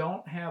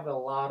don't have a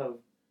lot of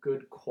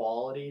good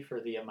quality for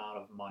the amount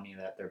of money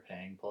that they're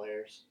paying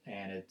players,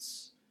 and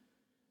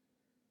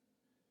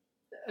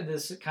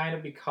this kind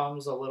of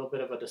becomes a little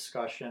bit of a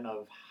discussion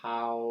of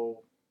how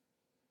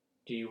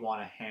do you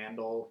want to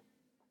handle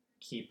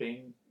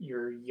keeping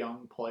your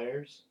young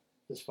players,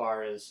 as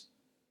far as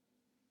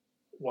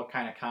what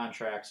kind of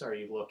contracts are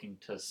you looking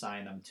to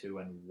sign them to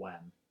and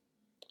when.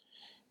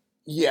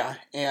 Yeah,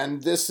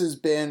 and this has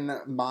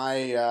been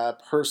my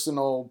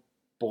personal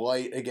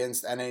blight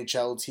against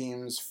NHL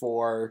teams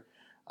for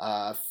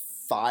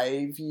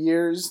 5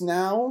 years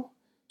now.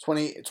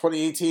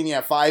 2018,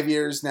 yeah, 5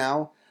 years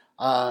now.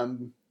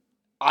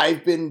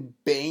 I've been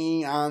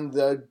banging on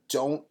the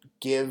don't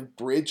give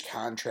bridge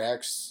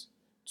contracts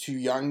to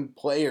young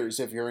players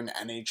if you're an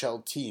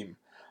NHL team.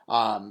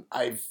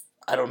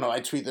 I don't know, I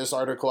tweet this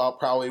article out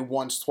probably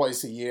once,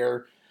 twice a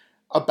year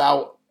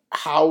about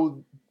how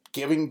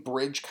giving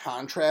bridge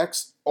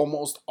contracts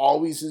almost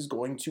always is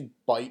going to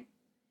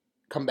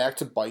come back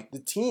to bite the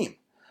team.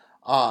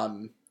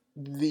 I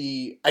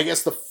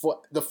guess the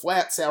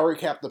flat salary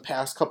cap the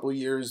past couple of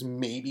years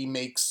maybe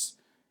makes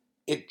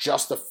it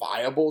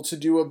justifiable to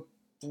do a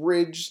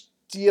bridge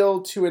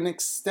deal to an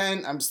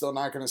extent. I'm still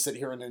not going to sit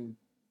here and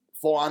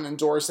full on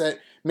endorse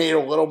it. Made it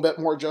a little bit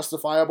more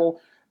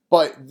justifiable.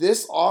 But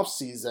this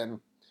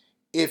offseason,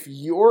 if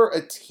you're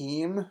a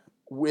team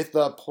with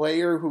a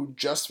player who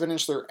just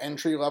finished their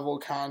entry-level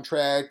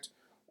contract,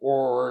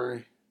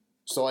 or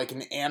so like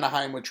in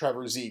Anaheim with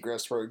Trevor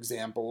Zegras, for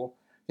example,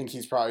 I think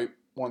he's probably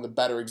one of the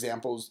better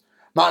examples.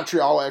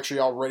 Montreal actually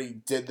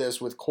already did this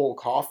with Cole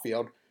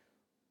Caulfield.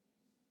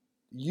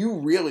 You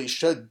really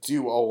should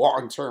do a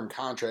long-term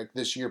contract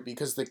this year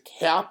because the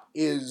cap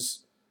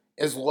is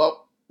as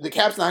low. The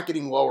cap's not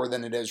getting lower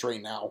than it is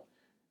right now.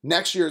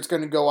 Next year it's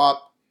going to go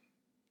up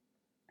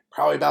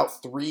probably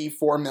about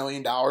 $3-4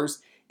 million,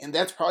 and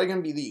that's probably going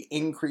to be the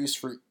increase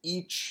for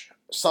each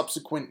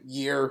subsequent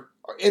year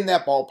in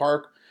that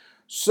ballpark.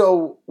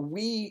 So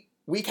we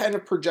kind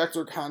of project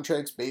our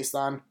contracts based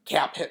on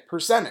cap hit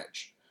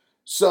percentage.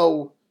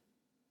 So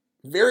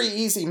very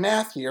easy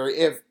math here.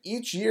 If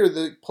each year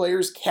the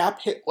player's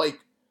cap hit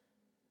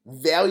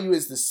value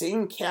is the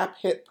same cap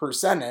hit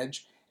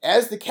percentage,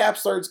 as the cap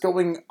starts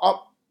going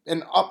up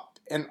and up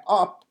and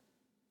up,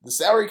 the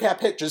salary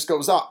cap hit just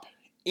goes up.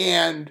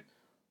 And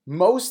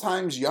most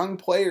times young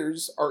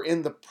players are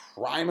in the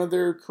prime of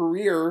their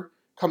career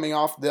coming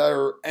off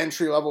their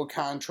entry-level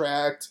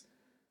contract,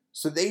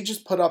 so they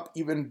just put up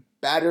even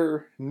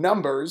better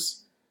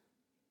numbers.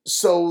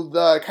 So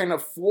the kind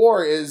of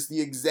floor is the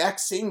exact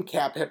same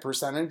cap hit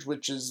percentage,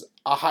 which is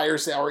a higher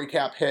salary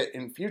cap hit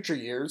in future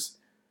years.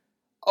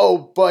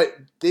 Oh, but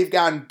they've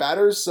gotten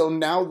better, so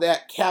now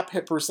that cap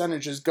hit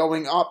percentage is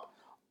going up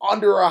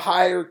under a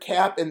higher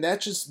cap, and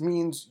that just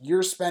means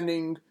you're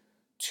spending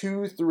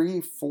 $2,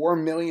 $3,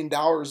 $4 million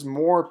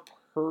more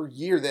per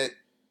year that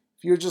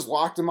if you had just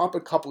locked them up a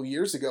couple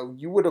years ago,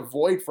 you would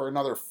avoid for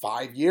another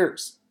 5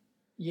 years.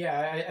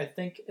 Yeah, I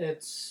think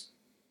it's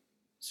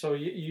so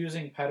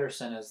using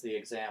Pedersen as the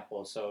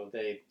example. So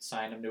they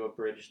signed him to a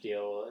bridge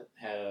deal,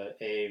 had an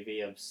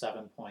AAV of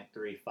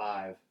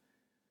 7.35.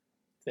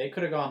 They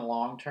could have gone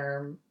long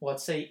term,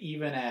 let's say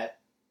even at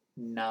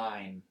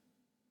 9.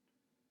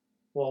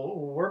 Well,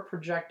 we're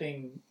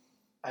projecting,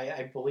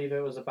 I believe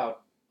it was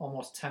about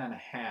almost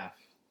 10.5.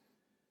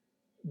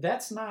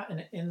 That's not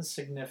an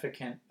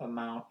insignificant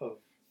amount of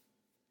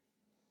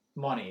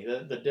money.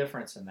 The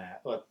difference in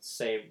that, let's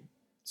say,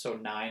 so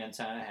 9 and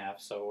 10.5.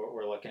 So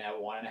we're looking at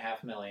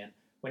 1.5 million.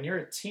 When you're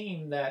a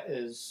team that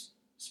is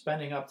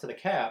spending up to the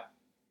cap,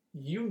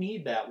 you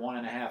need that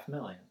 1.5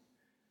 million.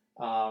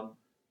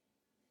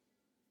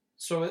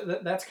 So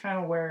that's kind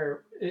of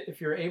where,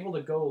 if you're able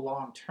to go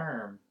long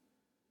term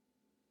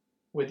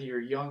with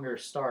your younger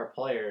star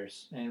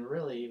players, and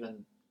really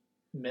even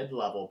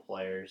mid-level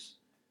players,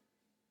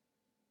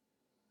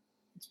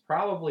 it's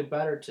probably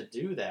better to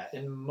do that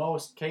in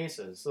most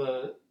cases.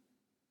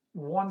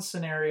 One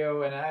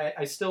scenario, and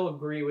I still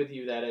agree with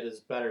you that it is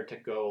better to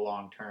go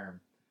long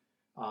term.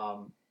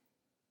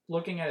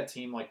 Looking at a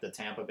team like the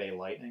Tampa Bay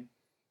Lightning,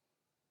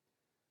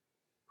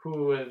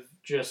 who have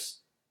just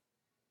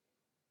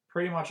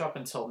pretty much up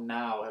until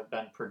now have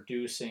been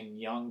producing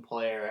young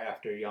player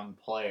after young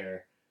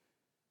player.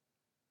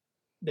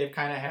 They've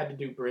kind of had to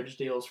do bridge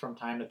deals from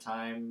time to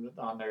time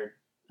on their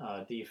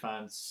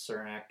defense.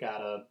 Cernak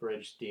got a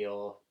bridge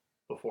deal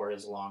before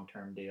his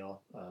long-term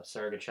deal.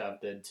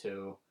 Sergachev did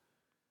too.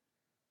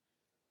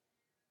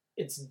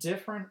 It's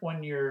different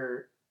when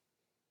you're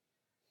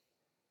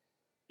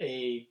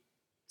a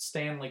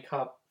Stanley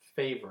Cup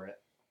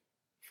favorite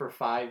for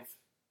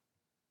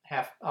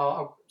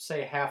I'll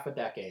say half a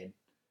decade.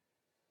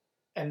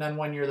 And then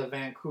when you're the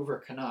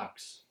Vancouver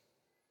Canucks,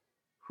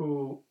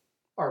 who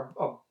are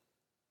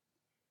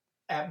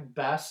at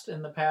best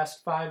in the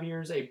past 5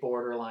 years a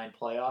borderline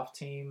playoff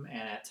team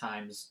and at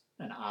times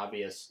an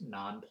obvious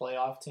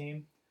non-playoff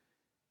team,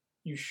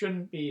 you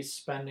shouldn't be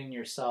spending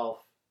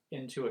yourself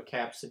into a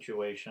cap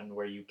situation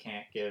where you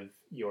can't give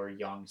your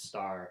young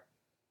star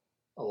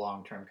a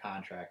long-term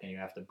contract and you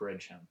have to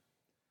bridge him.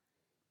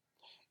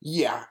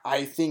 Yeah,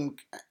 I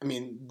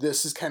mean,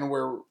 this is kind of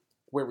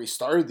where we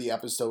started the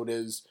episode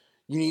is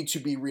you need to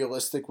be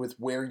realistic with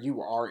where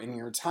you are in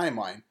your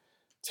timeline.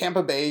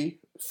 Tampa Bay,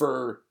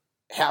 for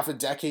half a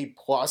decade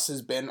plus,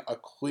 has been a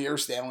clear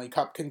Stanley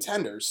Cup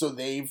contender. So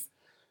they've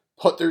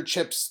put their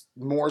chips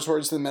more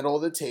towards the middle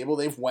of the table.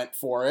 They've went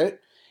for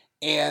it.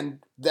 And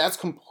that's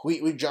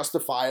completely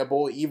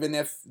justifiable, even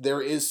if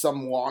there is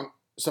some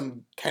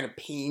kind of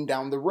pain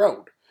down the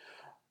road.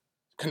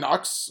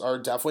 Canucks are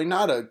definitely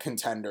not a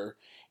contender.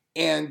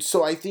 And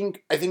so I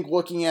think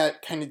looking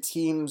at kind of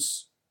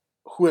teams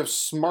who have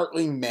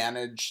smartly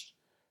managed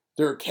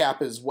their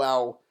cap as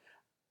well,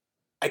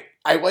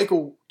 I like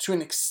to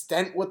an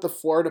extent what the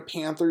Florida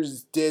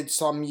Panthers did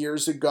some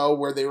years ago,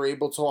 where they were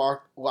able to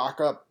lock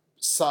up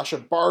Sasha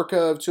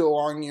Barkov to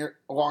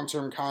a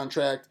long-term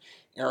contract,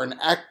 Aaron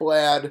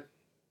Ekblad,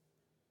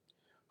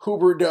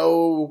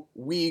 Huberdeau,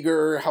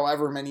 Weegar,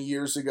 however many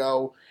years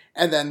ago.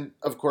 And then,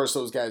 of course,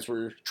 those guys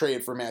were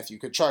traded for Matthew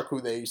Tkachuk,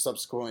 who they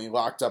subsequently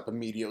locked up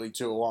immediately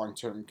to a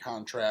long-term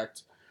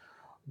contract.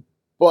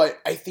 But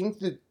I think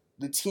that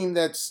the team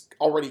that's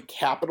already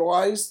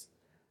capitalized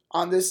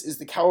on this is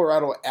the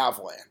Colorado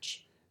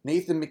Avalanche.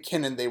 Nathan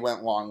MacKinnon they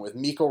went long with,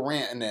 Mikko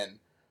Rantanen,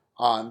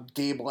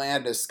 Gabe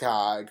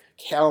Landeskog,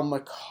 Cal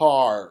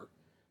McCarr,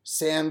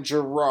 Sam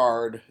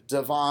Girard,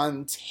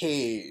 Devon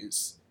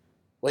Tays.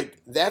 Like,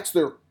 that's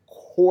their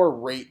core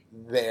rate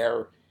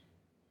there.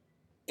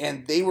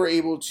 And they were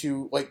able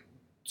to, like,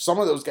 some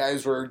of those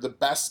guys were the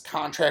best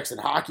contracts in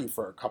hockey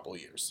for a couple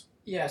years.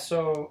 Yeah,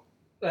 so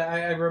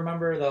I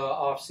remember the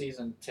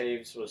offseason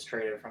Taves was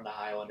traded from the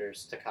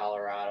Islanders to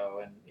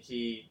Colorado, and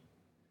he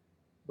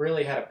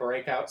really had a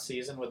breakout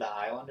season with the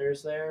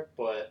Islanders there,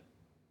 but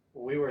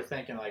we were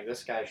thinking, like,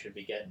 this guy should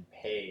be getting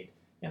paid.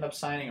 Ended up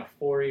signing a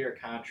 4-year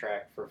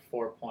contract for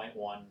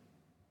 4.1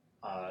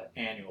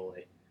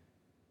 annually.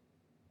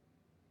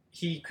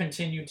 He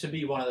continued to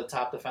be one of the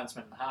top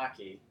defensemen in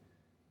hockey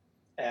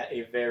at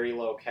a very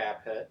low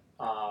cap hit.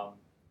 Cal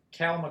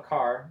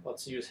McCarr,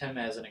 let's use him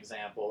as an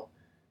example.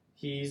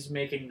 He's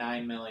making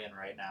 $9 million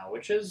right now,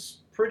 which is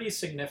pretty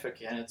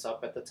significant. It's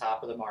up at the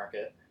top of the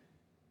market.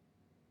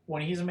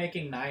 When he's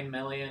making $9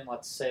 million,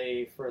 let's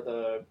say for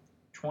the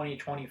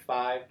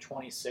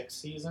 2025-26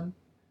 season,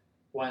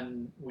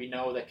 when we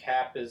know the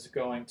cap is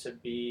going to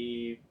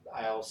be,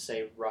 I'll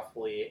say,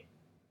 roughly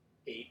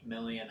 $8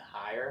 million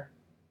higher,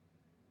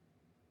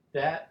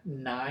 that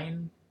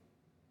 9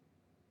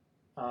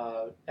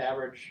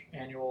 average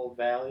annual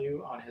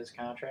value on his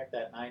contract,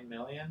 that $9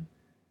 million,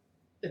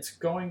 it's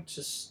going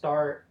to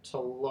start to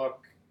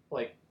look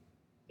like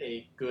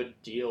a good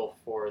deal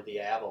for the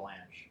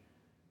Avalanche.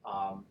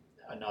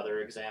 Another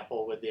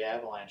example with the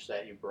Avalanche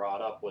that you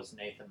brought up was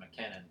Nathan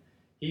MacKinnon.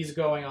 He's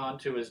going on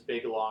to his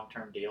big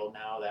long-term deal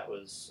now. That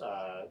was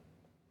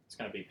it's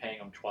going to be paying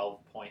him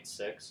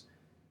 $12.6.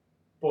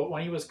 But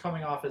when he was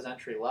coming off his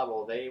entry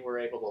level, they were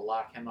able to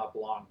lock him up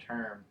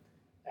long-term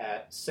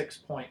at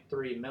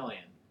 $6.3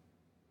 million.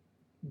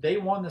 They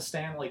won the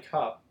Stanley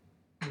Cup.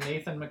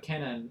 Nathan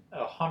MacKinnon,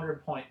 a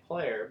 100-point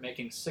player,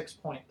 making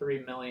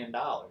 $6.3 million.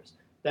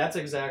 That's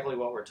exactly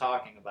what we're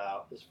talking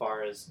about as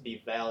far as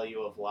the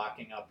value of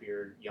locking up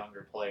your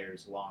younger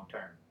players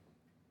long-term.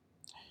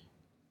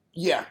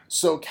 Yeah,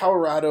 so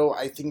Colorado,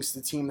 I think, is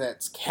the team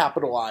that's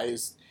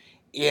capitalized,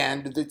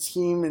 and the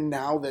team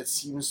now that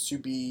seems to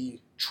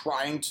be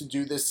trying to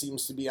do this,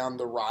 seems to be on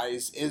the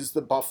rise, is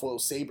the Buffalo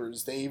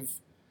Sabres.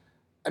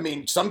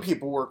 Some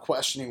people were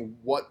questioning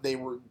what they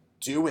were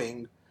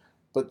doing,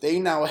 but they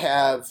now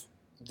have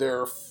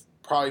their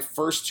probably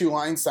first 2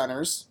 line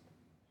centers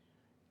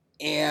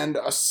and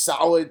a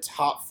solid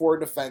top 4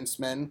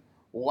 defenseman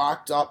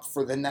locked up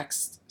for the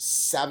next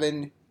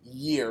 7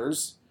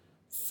 years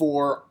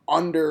for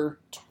under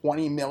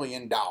 $20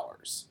 million.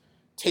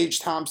 Tage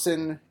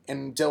Thompson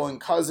and Dylan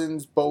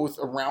Cousins, both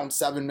around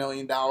 $7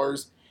 million.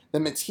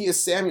 Then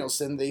Matthias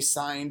Samuelsson, they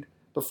signed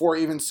before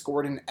he even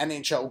scored an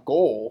NHL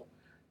goal.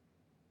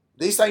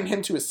 They signed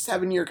him to a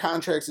 7-year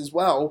contract as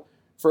well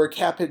for a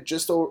cap hit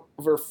just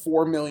over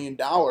 $4 million.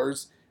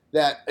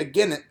 That,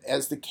 again,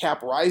 as the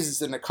cap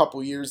rises in a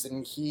couple years,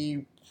 and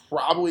he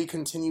probably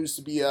continues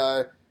to be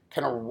a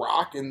kind of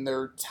rock in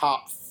their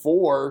top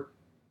 4,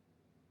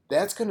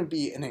 that's going to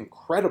be an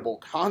incredible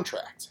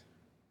contract.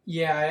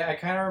 Yeah, I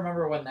kind of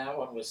remember when that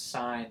one was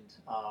signed.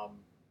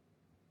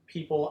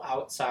 People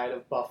outside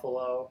of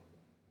Buffalo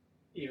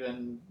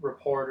even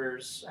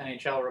reporters,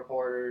 NHL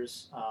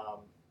reporters,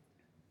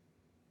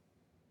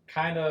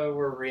 kind of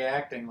were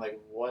reacting like,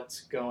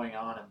 what's going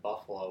on in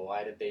Buffalo?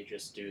 Why did they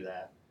just do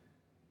that?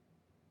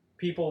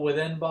 People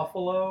within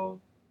Buffalo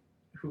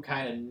who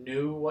kind of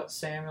knew what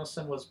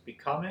Samuelson was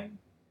becoming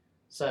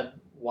said,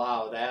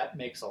 wow, that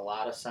makes a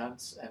lot of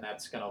sense and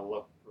that's going to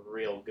look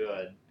real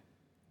good.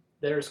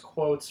 There's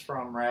quotes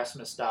from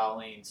Rasmus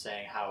Dahlin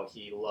saying how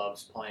he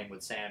loves playing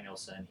with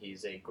Samuelson.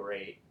 He's a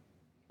great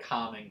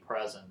calming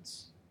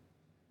presence.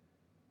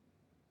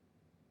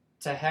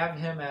 To have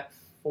him at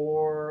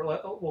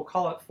we'll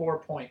call it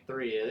 4.3.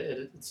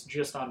 It's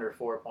just under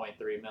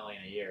 4.3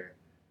 million a year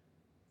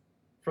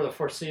for the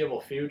foreseeable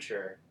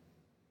future.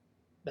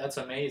 That's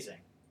amazing.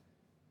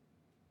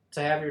 To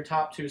have your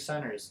top two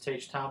centers,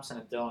 Tage Thompson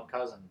and Dylan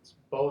Cousins,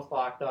 both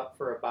locked up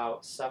for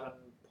about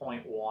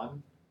 7.1.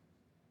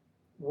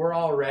 We're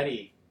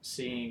already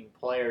seeing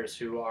players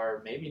who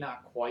are maybe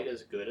not quite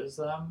as good as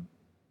them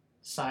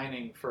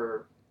signing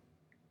for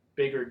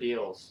bigger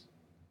deals.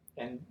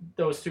 And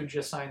those two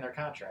just signed their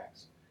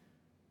contracts.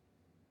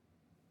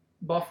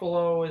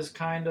 Buffalo is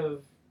kind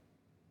of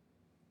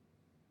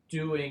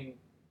doing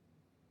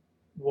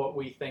what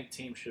we think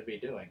teams should be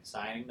doing,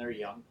 signing their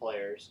young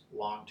players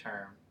long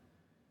term,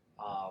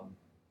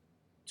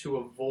 to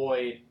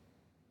avoid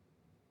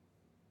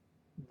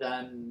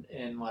then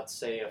in, let's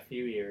say, a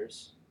few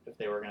years, if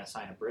they were going to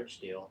sign a bridge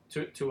deal,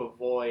 to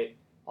avoid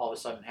all of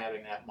a sudden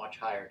having that much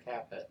higher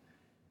cap hit.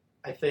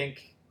 I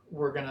think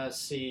we're going to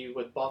see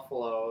with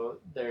Buffalo,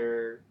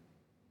 they're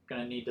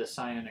going to need to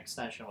sign an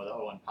extension with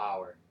Owen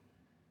Power.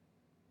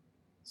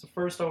 It's the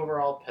first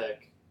overall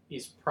pick.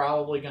 He's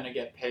probably going to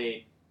get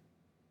paid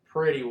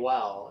pretty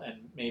well,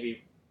 and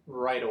maybe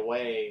right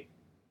away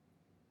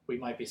we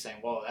might be saying,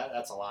 whoa,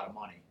 that's a lot of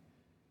money.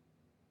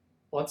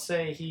 Let's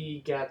say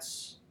he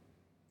gets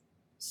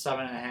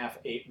 7.5,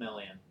 8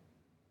 million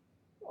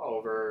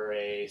over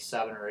a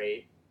 7 or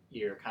 8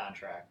 year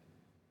contract.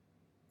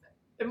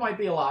 It might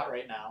be a lot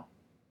right now.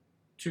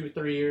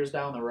 2-3 years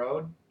down the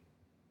road,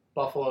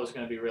 Buffalo is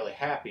going to be really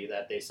happy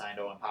that they signed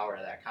Owen Power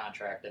to that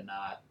contract and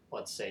not,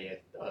 let's say,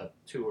 a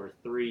 2 or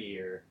 3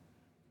 year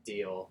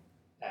deal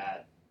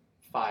at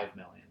 5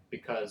 million,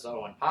 because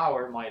Owen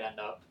Power might end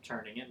up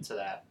turning into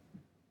that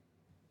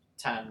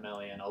 $10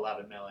 million,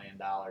 $11 million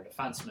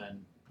defenseman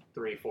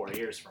 3-4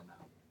 years from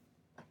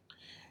now.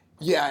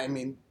 Yeah, I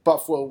mean,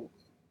 Buffalo,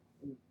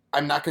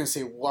 I'm not going to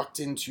say lucked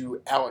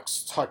into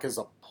Alex Tuch as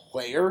a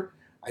player.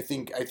 I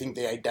think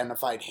they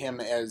identified him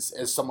as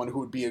someone who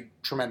would be a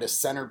tremendous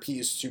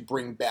centerpiece to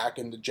bring back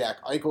in the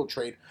Jack Eichel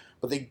trade,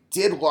 but they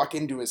did luck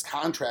into his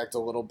contract a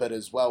little bit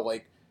as well.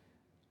 Like,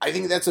 I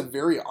think that's a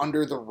very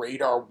under the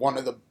radar, one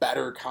of the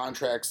better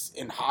contracts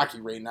in hockey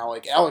right now.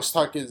 Like, Alex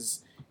Tuch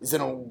is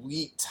an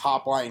elite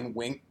top line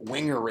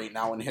winger right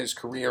now in his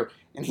career,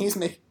 and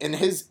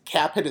his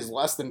cap hit is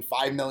less than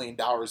 $5 million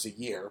a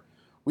year.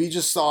 We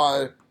just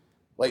saw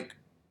like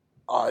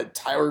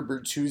Tyler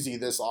Bertuzzi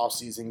this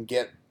offseason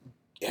get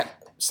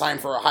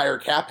signed for a higher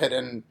cap hit,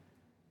 and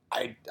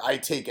I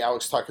take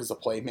Alex Tuch as a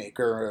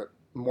playmaker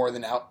more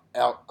than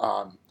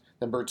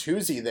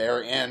Bertuzzi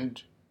there,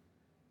 and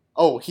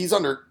Tuch's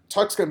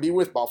going to be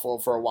with Buffalo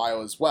for a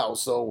while as well,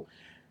 so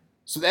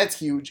that's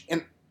huge.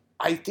 And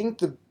I think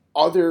the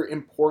other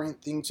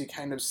important thing to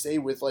kind of say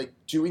with like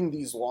doing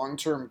these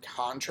long-term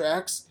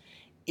contracts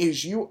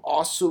is you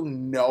also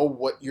know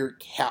what your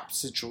cap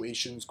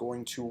situation is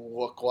going to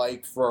look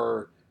like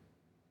for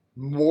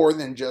more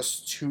than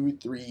just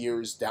 2-3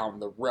 years down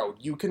the road.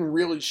 You can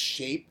really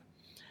shape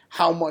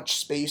how much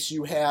space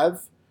you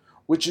have,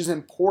 which is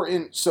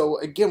important. So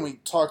again, we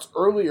talked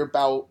earlier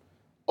about,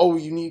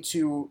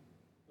 the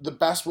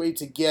best way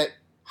to get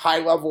high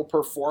level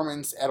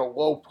performance at a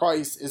low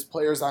price is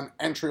players on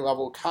entry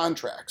level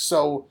contracts.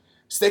 So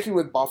sticking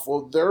with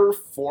Buffalo, their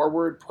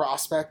forward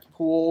prospect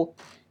pool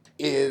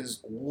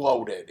is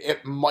loaded.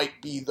 It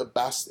might be the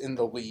best in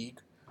the league.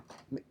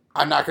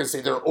 I'm not going to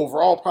say their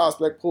overall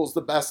prospect pool is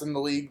the best in the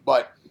league,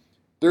 but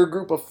their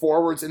group of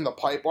forwards in the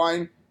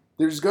pipeline,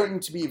 there's going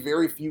to be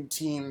very few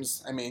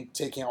teams,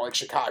 taking out like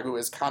Chicago,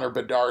 is Connor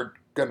Bedard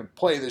going to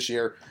play this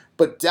year,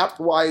 but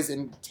depth-wise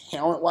and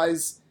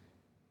talent-wise,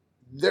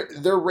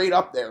 they're right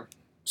up there.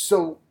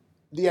 So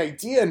the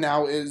idea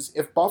now is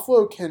if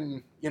Buffalo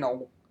can,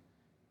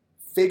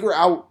 figure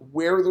out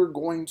where they're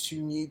going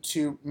to need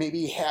to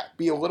maybe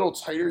be a little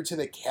tighter to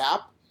the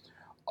cap,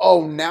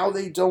 now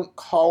they don't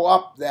call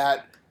up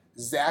that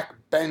Zach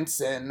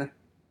Benson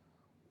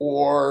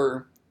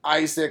or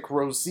Isaac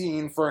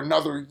Rosine for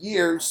another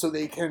year so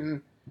they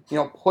can,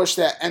 push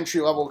that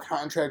entry-level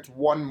contract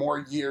one more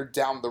year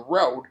down the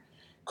road.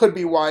 Could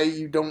be why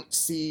you don't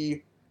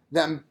see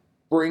them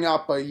bring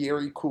up a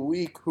Yuri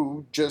Kulik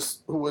who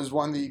was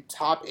one of the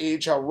top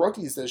AHL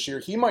rookies this year.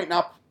 He might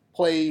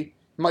play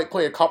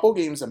a couple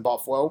games in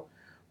Buffalo,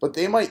 but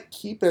they might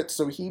keep it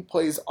so he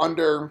plays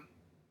under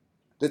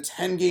the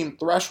 10-game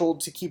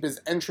threshold to keep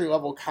his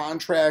entry-level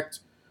contract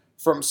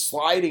from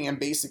sliding and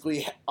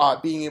basically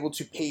being able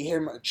to pay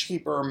him a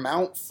cheaper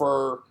amount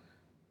for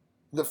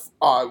the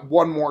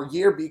one more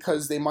year,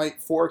 because they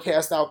might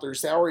forecast out their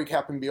salary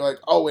cap and be like,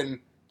 oh, in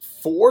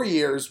 4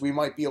 years we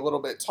might be a little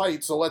bit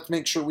tight, so let's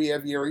make sure we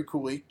have Yuri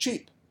Kulik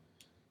cheap.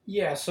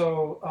 Yeah,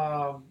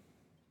 so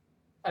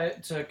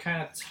to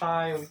kind of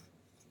tie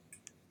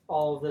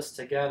all of this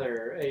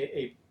together,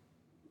 a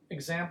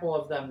example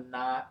of them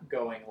not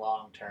going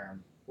long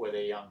term with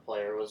a young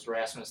player was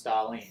Rasmus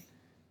Dahlin.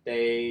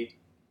 They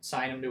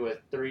signed him to a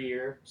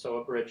 3-year, so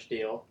a bridge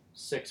deal,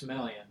 $6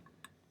 million.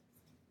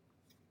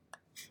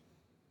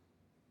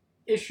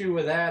 Issue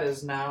with that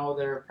is now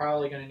they're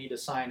probably going to need to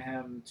sign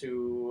him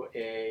to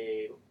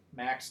a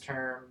max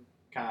term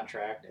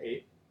contract,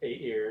 8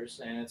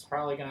 years, and it's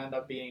probably going to end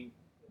up being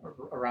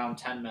around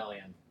 $10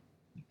 million,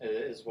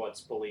 is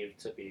what's believed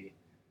to be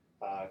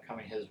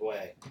coming his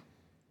way.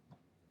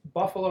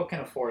 Buffalo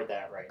can afford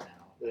that right now.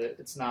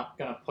 It's not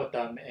going to put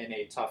them in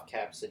a tough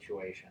cap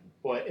situation.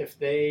 But if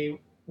they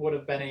would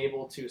have been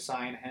able to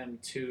sign him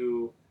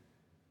to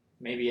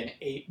maybe an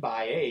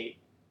 8x8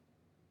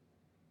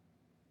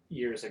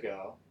 years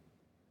ago,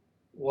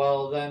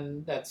 well,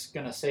 then that's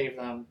going to save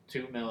them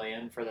 $2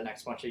 million for the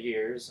next bunch of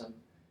years, and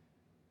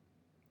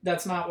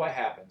that's not what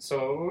happened.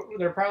 So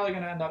they're probably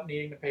going to end up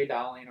needing to pay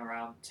Dahlin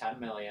around $10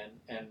 million,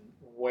 and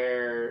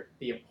where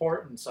the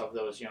importance of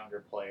those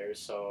younger players.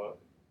 So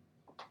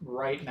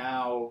right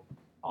now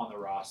on the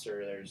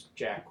roster, there's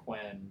Jack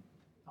Quinn,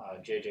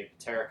 JJ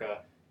Paterka.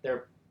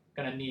 They're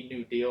going to need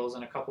new deals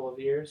in a couple of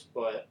years,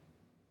 but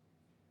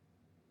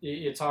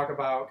you talk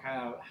about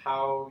kind of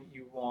how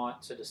you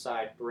want to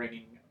decide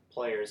bringing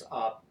players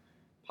up,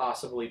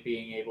 possibly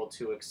being able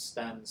to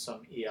extend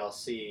some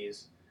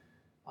ELCs.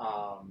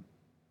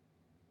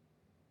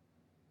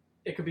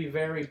 It could be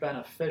very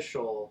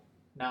beneficial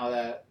now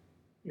that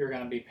you're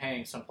going to be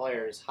paying some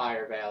players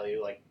higher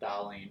value like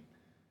Dahlin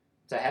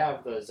to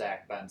have the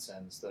Zach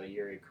Bensons, the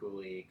Yuri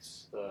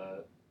Kuliks,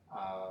 the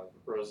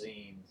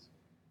Rosines,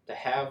 to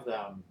have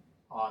them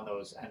on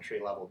those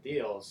entry-level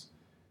deals,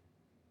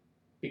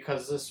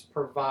 because this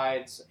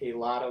provides a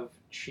lot of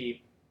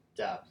cheap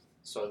depth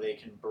so they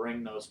can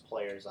bring those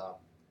players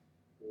up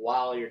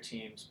while your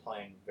team's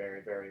playing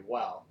very, very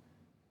well.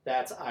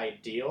 That's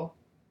ideal.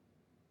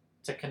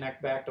 To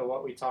connect back to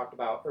what we talked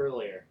about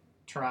earlier,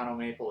 Toronto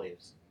Maple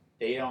Leafs,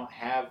 they don't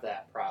have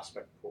that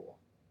prospect pool.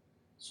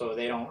 So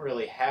they don't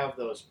really have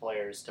those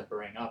players to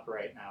bring up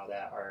right now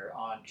that are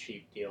on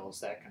cheap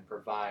deals that can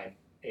provide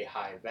a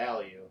high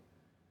value.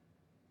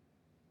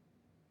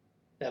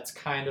 That's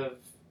kind of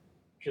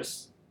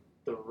just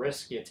the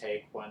risk you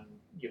take when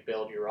you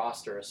build your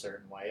roster a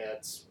certain way.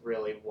 That's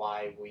really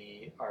why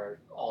we are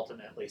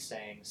ultimately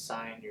saying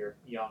sign your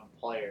young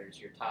players,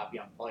 your top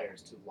young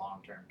players, to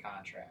long-term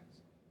contracts.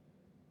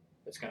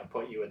 It's going to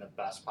put you in the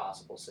best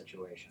possible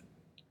situation.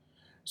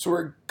 So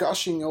we're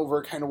gushing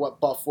over kind of what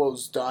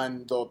Buffalo's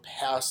done the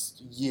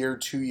past year,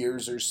 2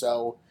 years or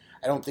so.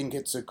 I don't think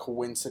it's a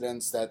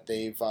coincidence that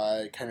they've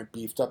kind of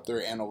beefed up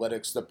their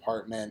analytics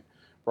department,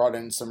 brought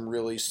in some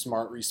really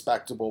smart,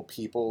 respectable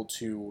people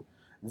to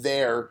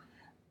there.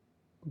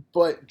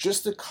 But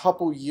just a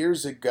couple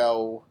years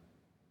ago,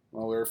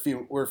 well,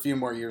 we're a few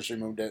more years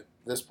removed at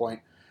this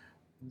point,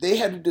 they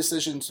had a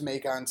decision to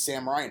make on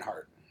Sam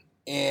Reinhart.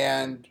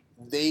 And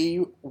they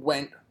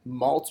went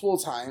multiple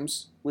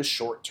times with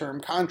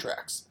short-term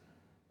contracts.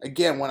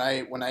 Again, when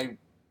I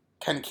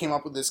kind of came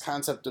up with this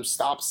concept of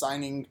stop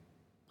signing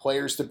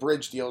players to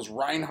bridge deals,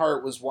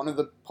 Reinhart was one of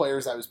the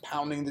players I was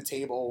pounding the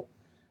table,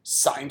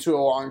 signed to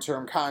a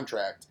long-term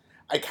contract.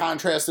 I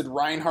contrasted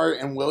Reinhart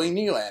and Willie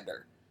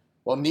Nylander.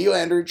 Well,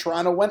 Nylander,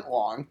 Toronto went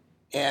long,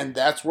 and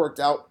that's worked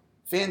out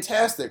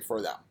fantastic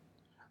for them.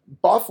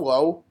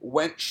 Buffalo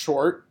went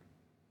short,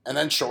 and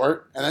then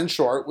short, and then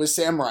short with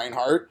Sam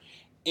Reinhart,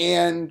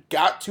 and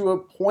got to a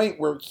point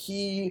where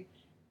he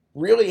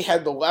really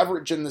had the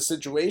leverage in the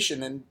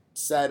situation and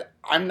said,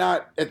 I'm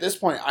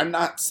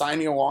not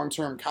signing a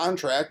long-term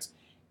contract,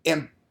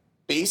 and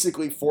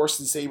basically forced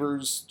the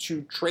Sabres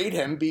to trade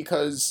him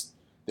because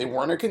they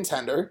weren't a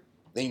contender.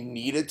 They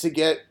needed to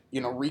get,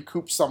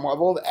 recoup some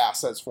level of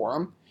assets for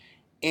him,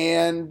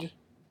 and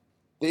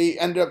they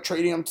ended up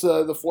trading him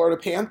to the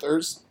Florida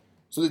Panthers.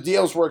 So the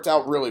deals worked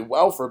out really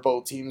well for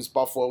both teams.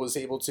 Buffalo was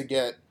able to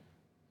get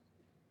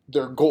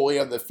their goalie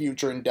of the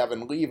future in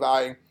Devin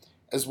Levi,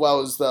 as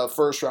well as the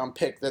first-round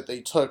pick that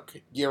they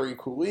took Yuri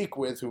Kulik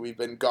with, who we've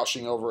been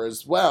gushing over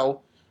as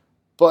well.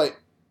 But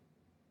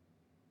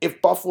if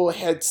Buffalo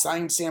had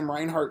signed Sam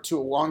Reinhart to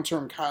a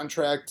long-term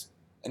contract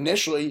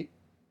initially,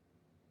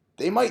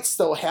 they might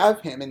still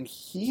have him, and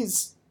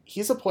he's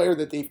a player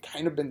that they've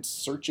kind of been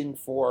searching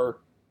for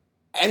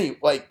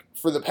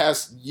for the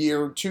past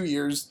year, 2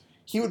 years.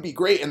 He would be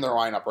great in their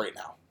lineup right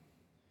now.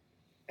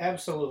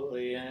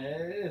 Absolutely, and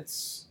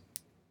it's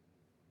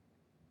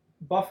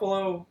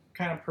Buffalo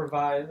kind of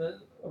provides a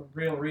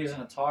real reason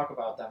to talk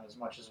about them as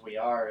much as we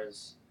are.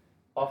 Is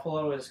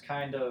Buffalo is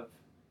kind of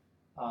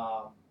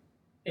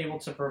able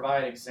to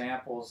provide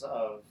examples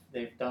of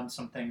they've done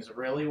some things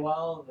really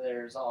well.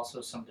 There's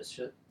also some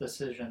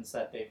decisions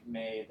that they've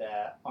made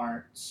that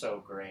aren't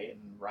so great,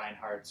 and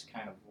Reinhardt's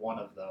kind of one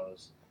of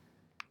those.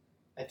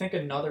 I think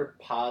another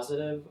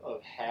positive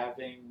of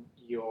having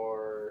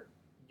your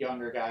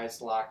younger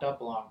guys locked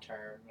up long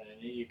term,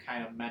 and you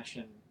kind of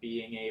mentioned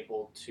being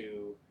able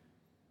to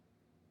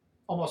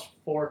almost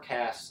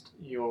forecast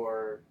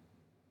your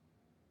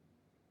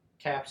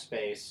cap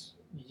space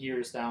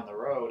years down the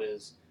road,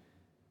 is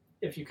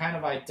if you kind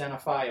of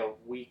identify a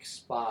weak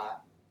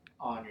spot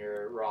on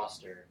your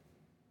roster,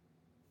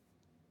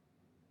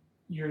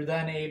 you're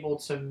then able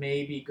to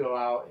maybe go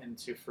out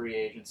into free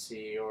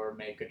agency or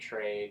make a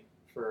trade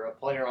for a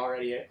player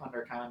already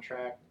under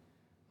contract.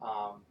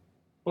 Um,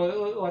 but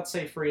let's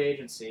say free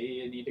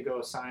agency, you need to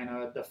go sign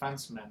a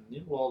defenseman.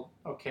 Well,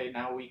 okay,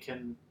 now we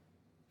can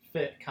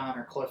fit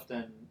Connor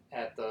Clifton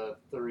at the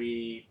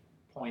 3.3,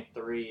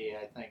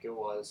 I think it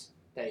was,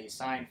 that he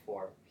signed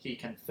for. He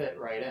can fit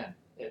right in.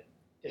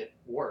 It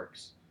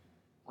works.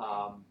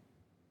 Um,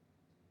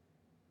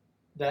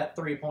 that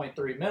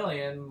 3.3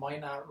 million might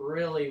not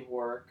really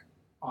work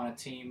on a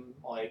team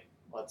like,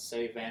 let's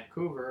say,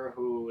 Vancouver,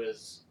 who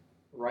is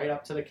right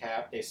up to the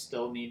cap. They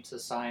still need to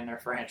sign their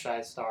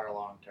franchise star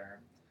long term.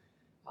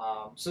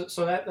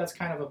 So that's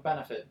kind of a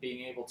benefit,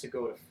 being able to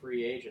go to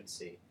free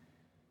agency.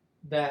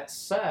 That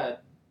said,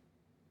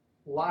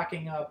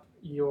 locking up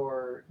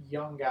your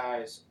young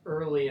guys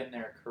early in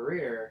their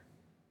career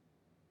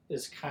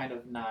is kind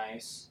of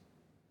nice.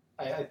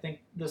 I think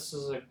this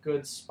is a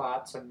good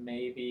spot to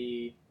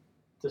maybe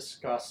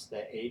discuss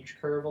the age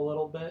curve a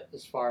little bit,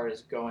 as far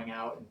as going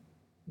out and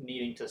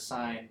needing to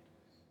sign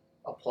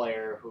a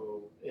player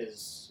who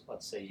is,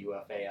 let's say,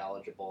 UFA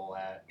eligible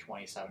at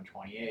 27,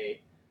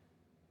 28,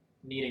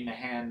 needing to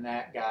hand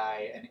that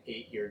guy an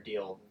 8-year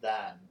deal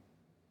then,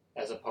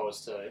 as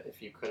opposed to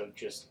if you could have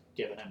just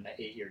given him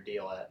the 8-year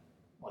deal at,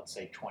 let's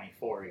say,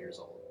 24 years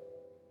old.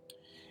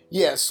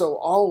 Yeah, so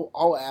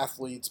all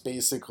athletes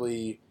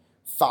basically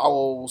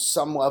follow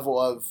some level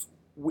of,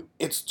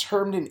 it's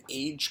termed an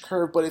age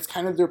curve, but it's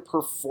kind of their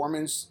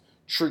performance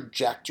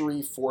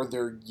trajectory for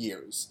their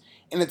years.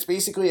 And it's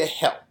basically a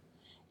hill.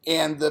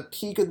 And the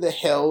peak of the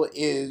hill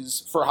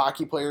is, for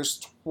hockey players,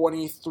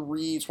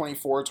 23,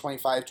 24,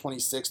 25,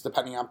 26,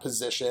 depending on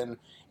position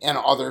and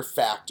other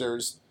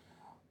factors.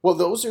 Well,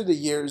 those are the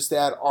years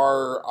that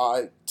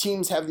our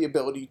teams have the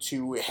ability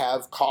to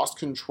have cost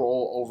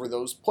control over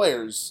those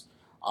players.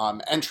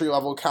 Entry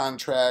level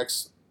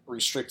contracts,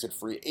 restricted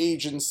free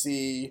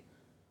agency,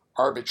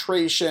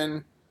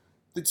 arbitration.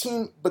 But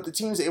the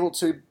team's able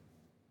to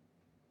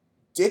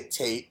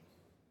dictate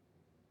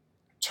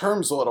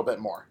terms a little bit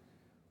more.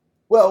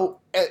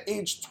 Well, at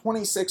age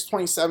 26,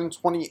 27,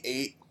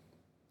 28,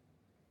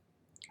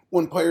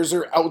 when players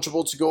are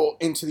eligible to go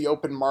into the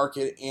open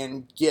market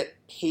and get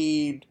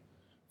paid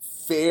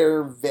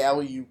fair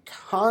value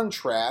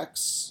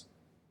contracts,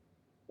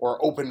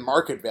 or open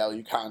market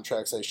value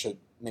contracts, I should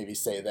maybe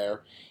say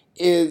there,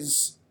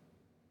 is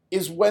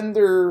when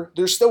they're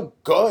still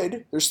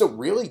good, they're still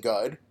really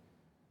good,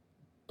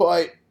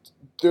 but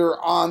they're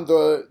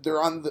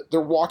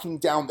walking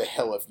down the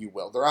hill, if you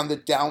will. They're on the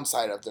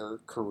downside of their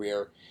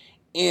career.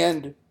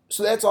 And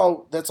so that's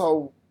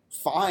all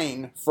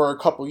fine for a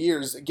couple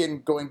years.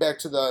 Again, going back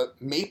to the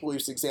Maple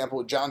Leafs example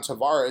with John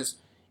Tavares,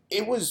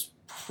 it was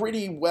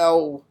pretty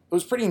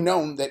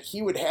known that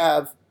he would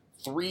have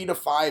 3 to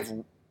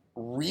 5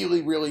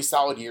 really, really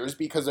solid years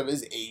because of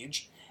his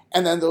age.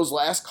 And then those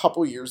last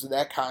couple years of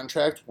that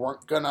contract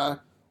weren't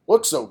gonna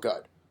look so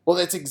good. Well,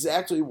 that's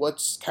exactly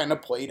what's kind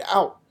of played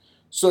out.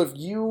 So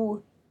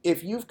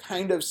if you've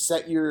kind of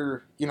set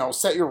your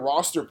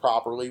roster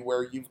properly,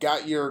 where you've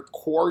got your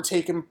core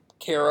taken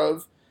care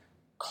of,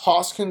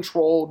 cost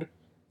controlled,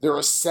 they're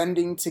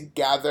ascending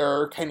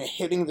together, kind of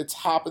hitting the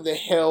top of the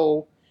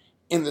hill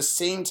in the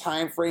same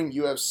time frame,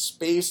 you have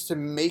space to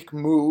make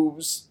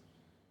moves,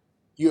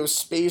 you have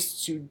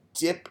space to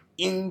dip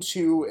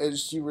into,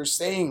 as you were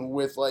saying,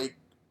 with like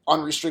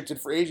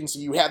unrestricted free agency,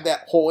 you have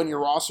that hole in your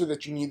roster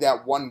that you need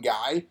that one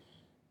guy.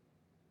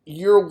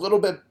 You're a little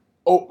bit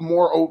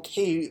more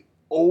okay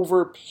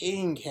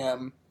overpaying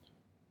him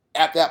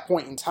at that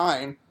point in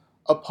time,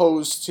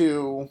 opposed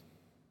to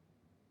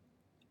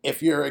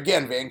if you're,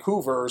 again,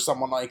 Vancouver or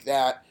someone like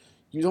that.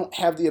 You don't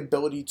have the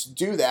ability to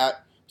do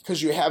that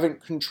because you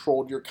haven't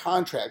controlled your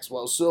contracts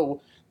well.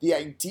 So the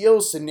ideal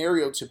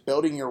scenario to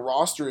building your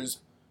roster is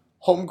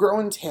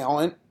homegrown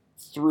talent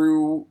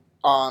through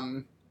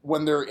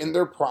when they're in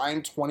their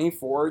prime,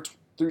 24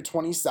 through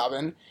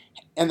 27,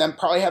 and then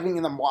probably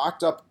having them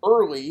locked up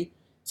early,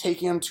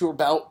 taking them to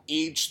about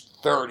age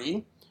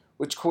 30,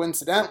 which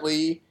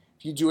coincidentally,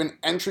 if you do an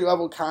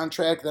entry-level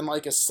contract, then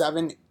like a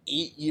 7-8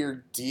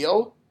 year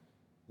deal,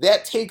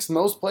 that takes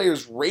most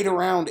players right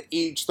around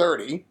age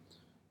 30,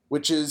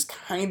 which is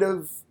kind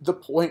of the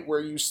point where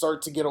you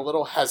start to get a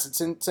little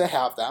hesitant to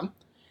have them.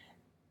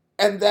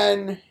 And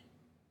then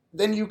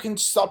you can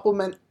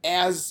supplement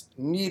as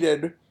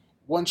needed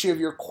once you have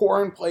your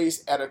core in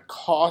place at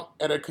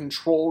a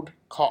controlled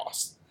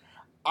cost.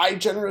 I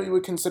generally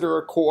would consider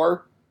a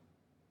core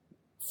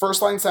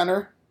first line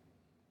center,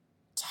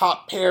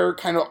 top pair,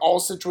 kind of all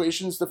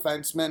situations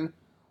defenseman,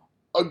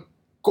 a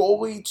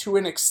goalie to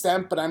an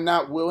extent, but I'm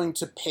not willing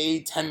to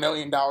pay $10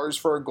 million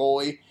for a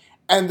goalie.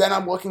 And then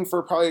I'm looking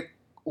for probably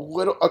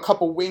a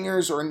couple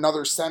wingers or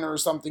another center or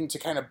something to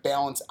kind of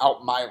balance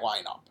out my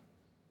lineup.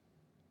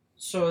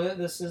 So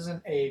this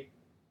isn't a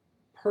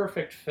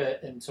perfect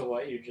fit into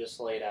what you just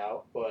laid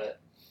out, but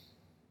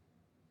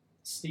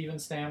Steven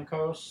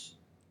Stamkos,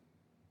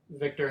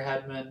 Victor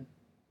Hedman,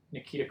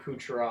 Nikita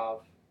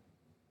Kucherov,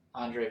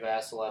 Andrei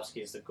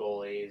Vasilevsky is the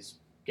goalie. He's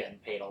getting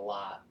paid a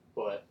lot,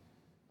 but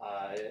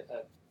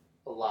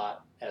a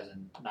lot as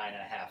in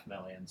 $9.5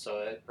 million. So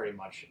it pretty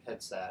much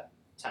hits that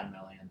 $10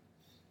 million.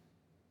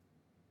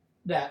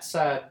 That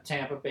said,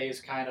 Tampa Bay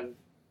is kind of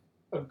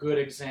a good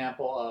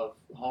example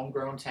of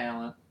homegrown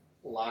talent,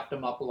 locked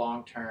them up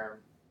long term,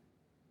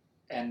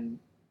 and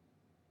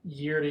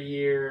year to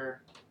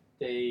year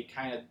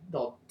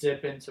they'll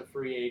dip into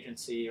free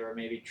agency or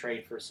maybe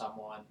trade for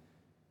someone.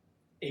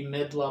 A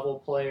mid-level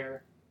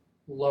player,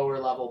 lower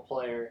level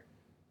player,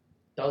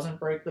 doesn't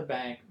break the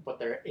bank, but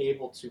they're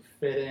able to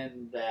fit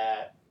in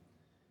that.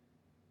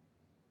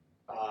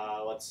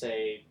 Let's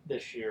say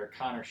this year,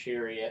 Connor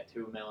Sheary at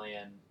 $2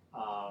 million.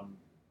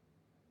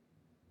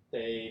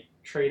 They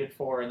traded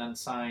for and then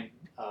signed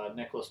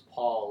Nicholas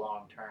Paul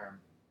long term.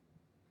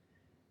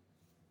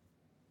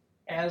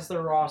 As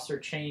the roster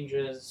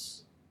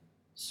changes,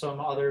 some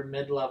other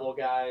mid-level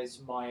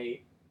guys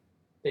might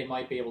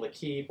be able to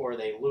keep or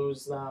they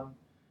lose them.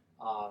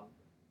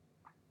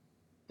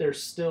 They're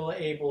still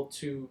able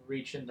to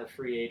reach into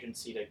free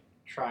agency to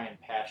try and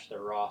patch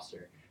their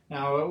roster.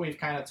 Now, we've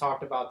kind of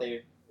talked about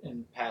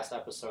in past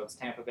episodes,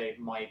 Tampa Bay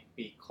might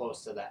be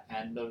close to the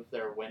end of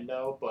their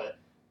window, but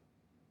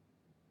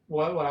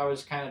what I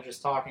was kind of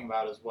just talking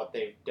about is what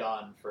they've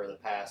done for the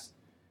past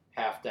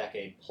half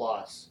decade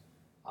plus.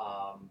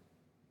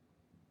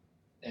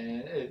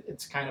 And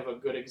it's kind of a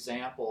good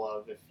example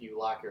of if you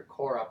lock your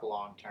core up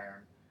long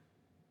term,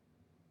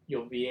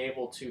 you'll be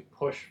able to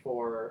push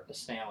for a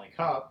Stanley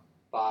Cup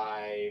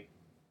by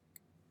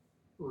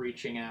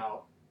reaching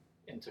out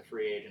into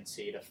free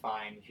agency to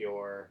find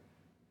your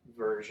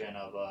version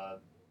of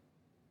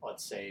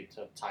let's say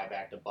to tie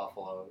back to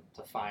Buffalo,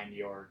 to find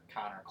your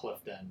Connor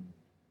Clifton,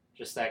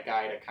 just that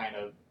guy to kind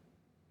of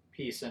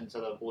piece into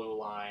the blue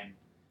line.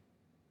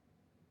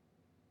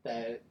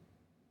 That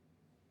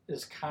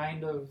is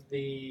kind of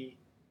the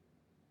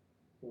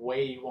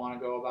way you want to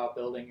go about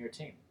building your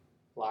team.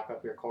 Lock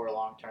up your core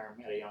long term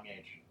at a young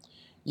age.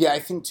 Yeah, I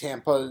think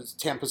Tampa's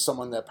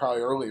someone that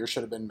probably earlier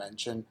should have been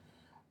mentioned.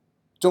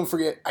 Don't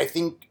forget, I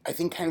think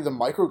kind of the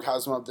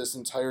microcosm of this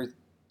entire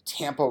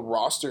Tampa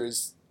roster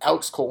is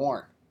Alex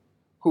Killorn,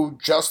 who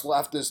just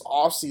left this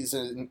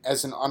offseason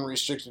as an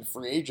unrestricted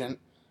free agent,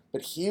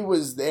 but he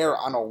was there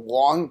on a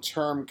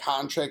long-term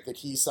contract that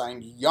he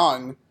signed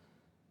young.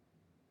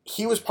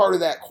 He was part of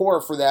that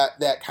core for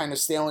that kind of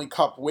Stanley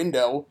Cup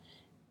window,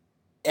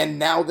 and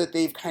now that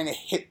they've kind of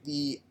hit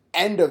the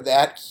end of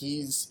that,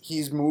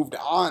 he's moved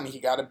on. He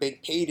got a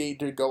big payday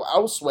to go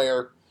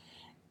elsewhere,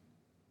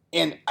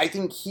 and I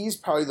think he's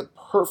probably the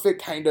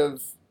perfect kind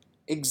of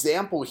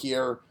example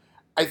here.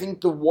 I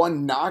think the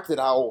one knock that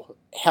I'll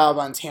have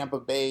on Tampa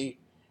Bay,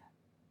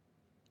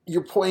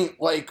 your point,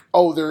 like,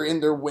 oh, they're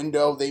in their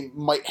window, they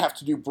might have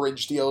to do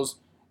bridge deals.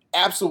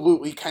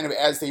 Absolutely, kind of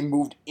as they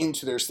moved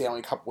into their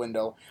Stanley Cup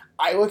window.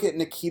 I look at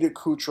Nikita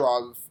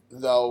Kucherov,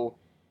 though.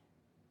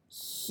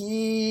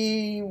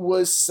 He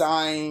was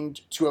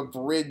signed to a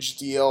bridge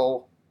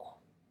deal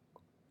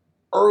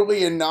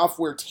early enough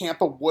where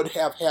Tampa would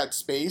have had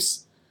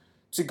space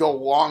to go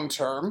long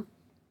term.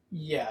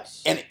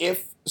 Yes. And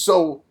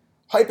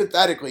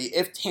hypothetically,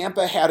 if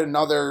Tampa had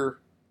another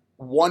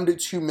 $1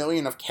 to $2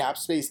 million of cap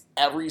space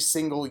every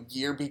single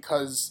year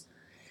because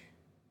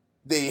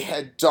they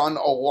had done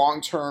a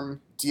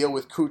long-term deal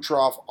with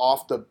Kucherov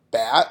off the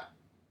bat,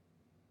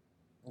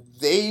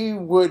 they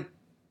would.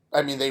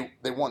 I mean,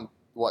 they won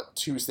what,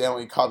 2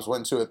 Stanley Cups,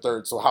 went to a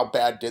third. So how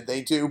bad did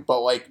they do?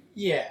 But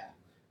yeah.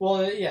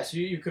 Well, yes,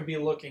 you could be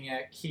looking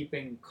at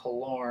keeping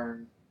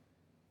Killorn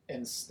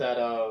instead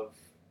of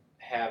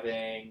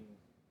having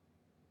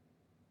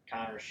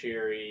Connor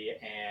Sheary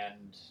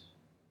and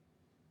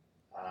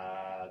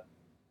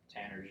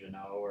Tanner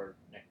Jeannot or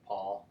Nick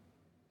Paul.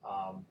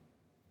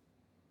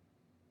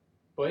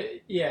 But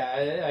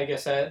yeah, I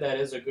guess that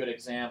is a good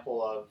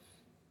example of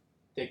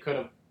they could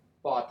have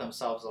bought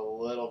themselves a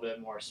little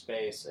bit more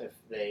space if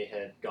they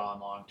had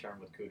gone long term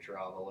with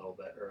Kucherov a little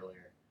bit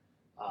earlier.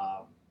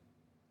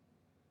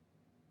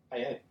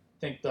 I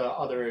think the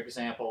other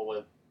example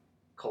with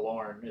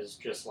Killorn is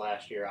just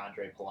last year,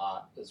 Andre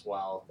Palat as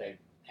well. They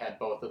had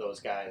both of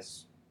those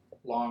guys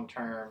long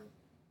term,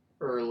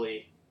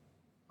 early,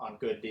 on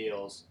good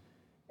deals,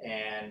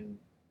 and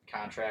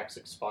contracts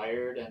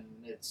expired, and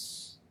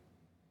it's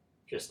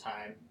just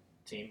time.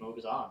 Team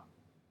moves on.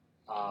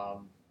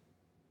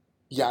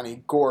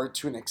 Yanni Gourde,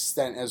 to an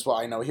extent as well,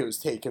 I know he was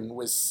taken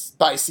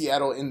by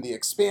Seattle in the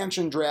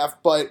expansion draft,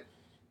 but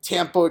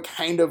Tampa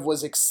kind of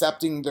was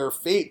accepting their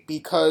fate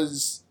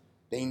because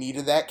they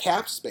needed that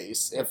cap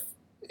space. If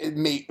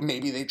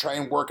maybe they try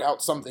and work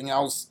out something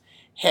else,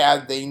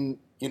 had they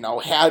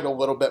had a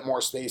little bit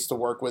more space to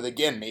work with.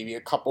 Again, maybe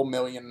a couple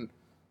million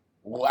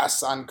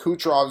less on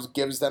Kucherov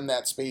gives them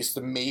that space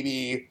to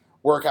maybe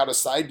work out a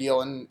side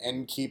deal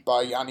and keep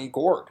Yanni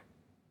Gord.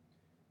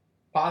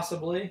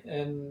 Possibly,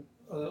 and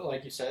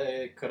like you said,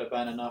 it could have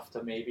been enough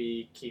to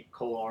maybe keep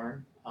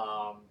Killorn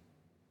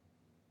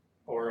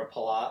or a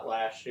Palat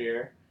last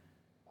year.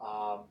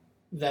 Um,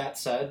 that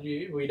said,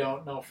 we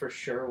don't know for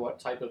sure what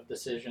type of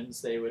decisions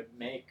they would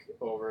make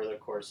over the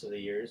course of the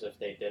years if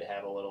they did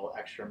have a little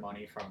extra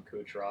money from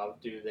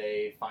Kucherov. Do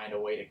they find a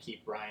way to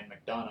keep Ryan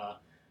McDonagh,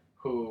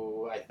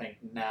 who I think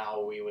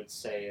now we would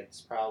say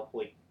it's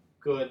probably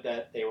good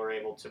that they were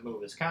able to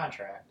move his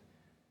contract?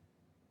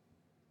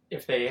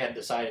 If they had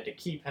decided to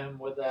keep him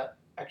with that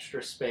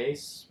extra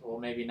space, well,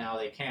 maybe now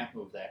they can't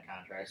move that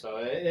contract. So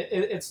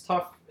it's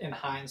tough in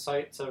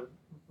hindsight to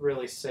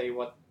really say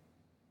what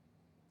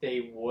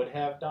they would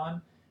have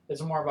done.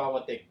 It's more about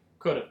what they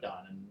could have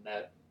done, and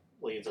that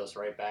leads us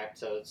right back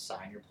to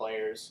sign your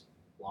players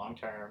long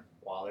term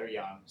while they're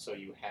young, so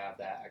you have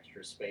that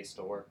extra space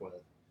to work with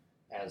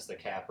as the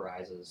cap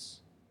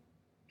rises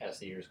as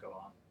the years go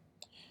on.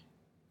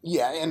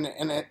 Yeah,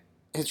 and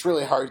it's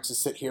really hard to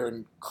sit here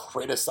and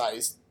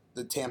criticize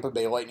the Tampa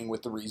Bay Lightning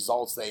with the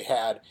results they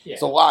had. Yeah.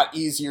 It's a lot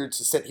easier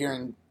to sit here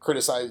and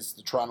criticize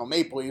the Toronto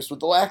Maple Leafs with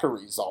the lack of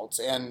results.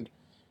 And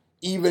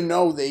even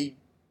though they,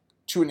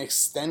 to an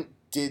extent,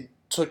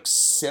 took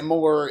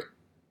similar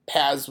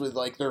paths with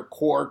like their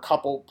core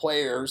couple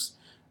players,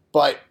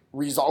 but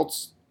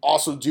results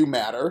also do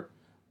matter.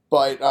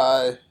 But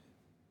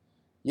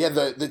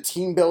the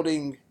team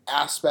building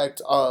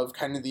aspect of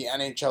kind of the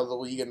NHL, the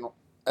league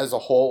as a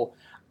whole,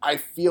 I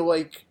feel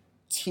like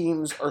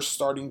teams are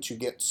starting to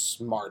get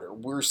smarter.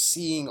 We're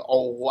seeing a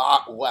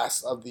lot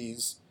less of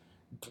these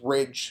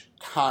bridge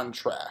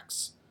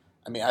contracts.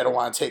 I mean, I don't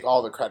want to take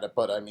all the credit,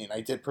 but I mean,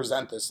 I did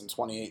present this in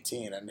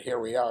 2018, and here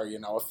we are,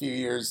 a few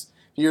years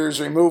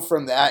removed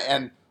from that,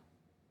 and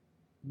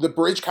the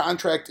bridge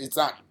contract, it's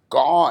not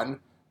gone,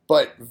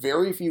 but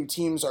very few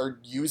teams are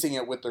using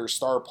it with their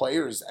star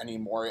players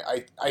anymore.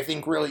 I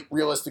think really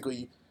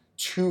realistically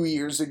 2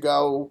 years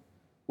ago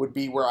would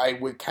be where I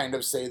would kind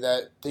of say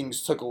that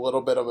things took a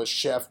little bit of a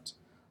shift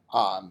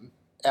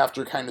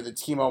after kind of the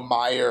Timo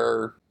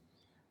Meier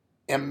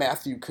and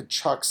Matthew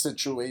Tkachuk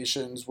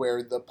situations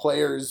where the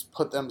players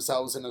put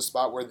themselves in a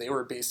spot where they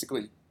were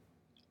basically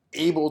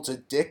able to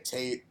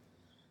dictate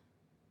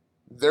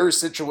their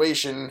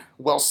situation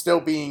while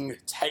still being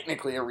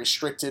technically a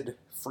restricted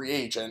free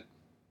agent.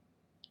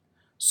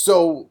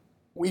 So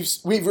we've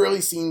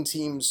really seen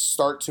teams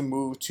start to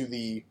move to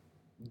the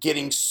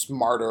getting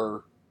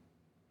smarter,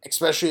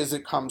 especially as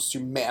it comes to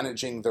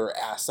managing their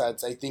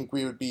assets. I think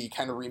we would be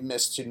kind of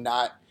remiss to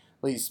not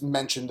at least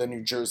mention the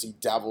New Jersey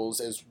Devils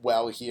as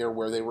well here,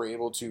 where they were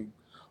able to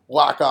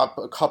lock up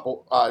a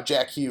couple,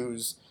 Jack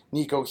Hughes,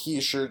 Nico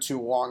Hischier,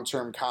 to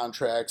long-term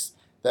contracts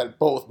that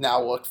both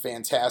now look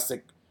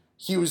fantastic.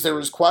 Hughes, there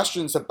was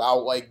questions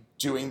about like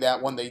doing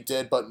that when they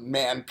did, but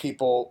man,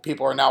 people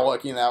are now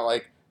looking at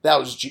like that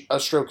was a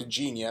stroke of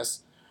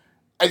genius.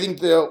 I think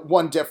the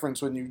one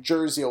difference with New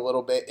Jersey a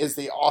little bit is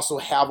they also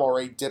have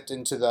already dipped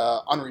into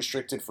the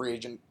unrestricted free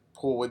agent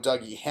pool with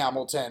Dougie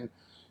Hamilton.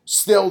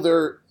 Still,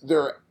 their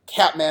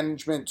cap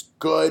management's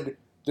good.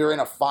 They're in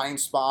a fine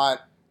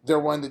spot. They're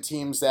one of the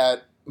teams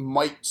that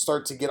might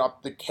start to get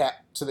up the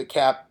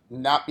cap,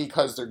 not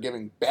because they're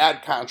giving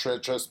bad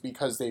contracts, just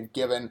because they've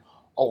given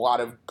a lot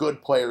of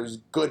good players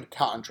good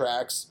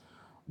contracts.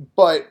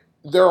 But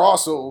they're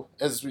also,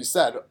 as we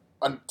said,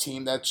 a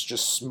team that's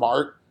just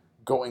smart,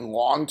 going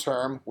long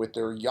term with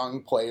their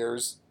young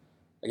players.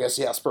 I guess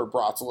Jesper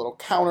Bratt's a little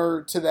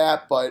counter to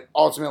that, but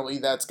ultimately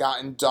that's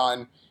gotten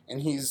done,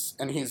 and he's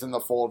in the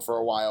fold for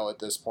a while at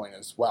this point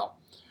as well.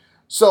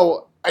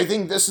 So I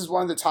think this is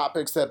one of the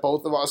topics that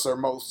both of us are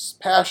most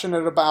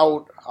passionate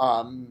about.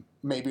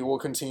 Maybe we'll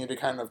continue to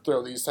kind of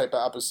throw these type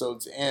of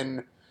episodes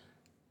in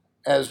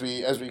as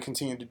we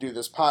continue to do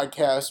this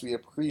podcast. We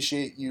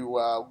appreciate you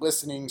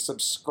listening,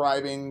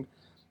 subscribing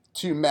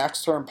to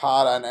Max Term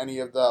Pod on any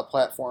of the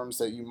platforms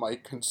that you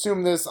might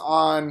consume this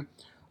on.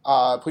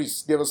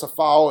 Please give us a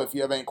follow if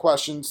you have any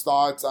questions,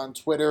 thoughts on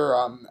Twitter.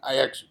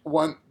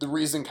 The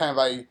reason kind of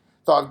I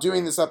thought of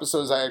doing this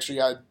episode is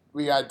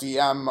we got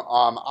DM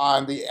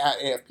on the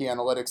 @AFP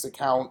Analytics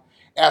account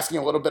asking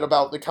a little bit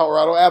about the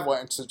Colorado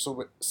Avalanche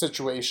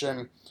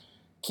situation,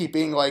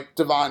 keeping like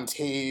Devon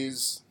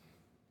Toews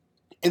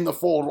in the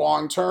fold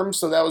long term.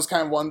 So that was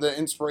kind of one of the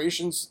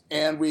inspirations,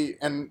 and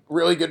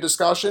really good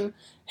discussion.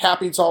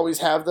 Happy to always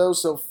have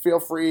those, so feel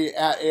free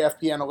at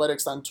AFP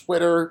Analytics on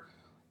Twitter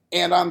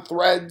and on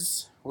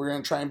Threads. We're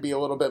going to try and be a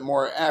little bit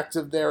more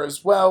active there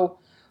as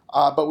well.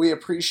 But we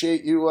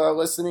appreciate you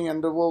listening,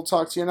 and we'll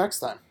talk to you next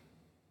time.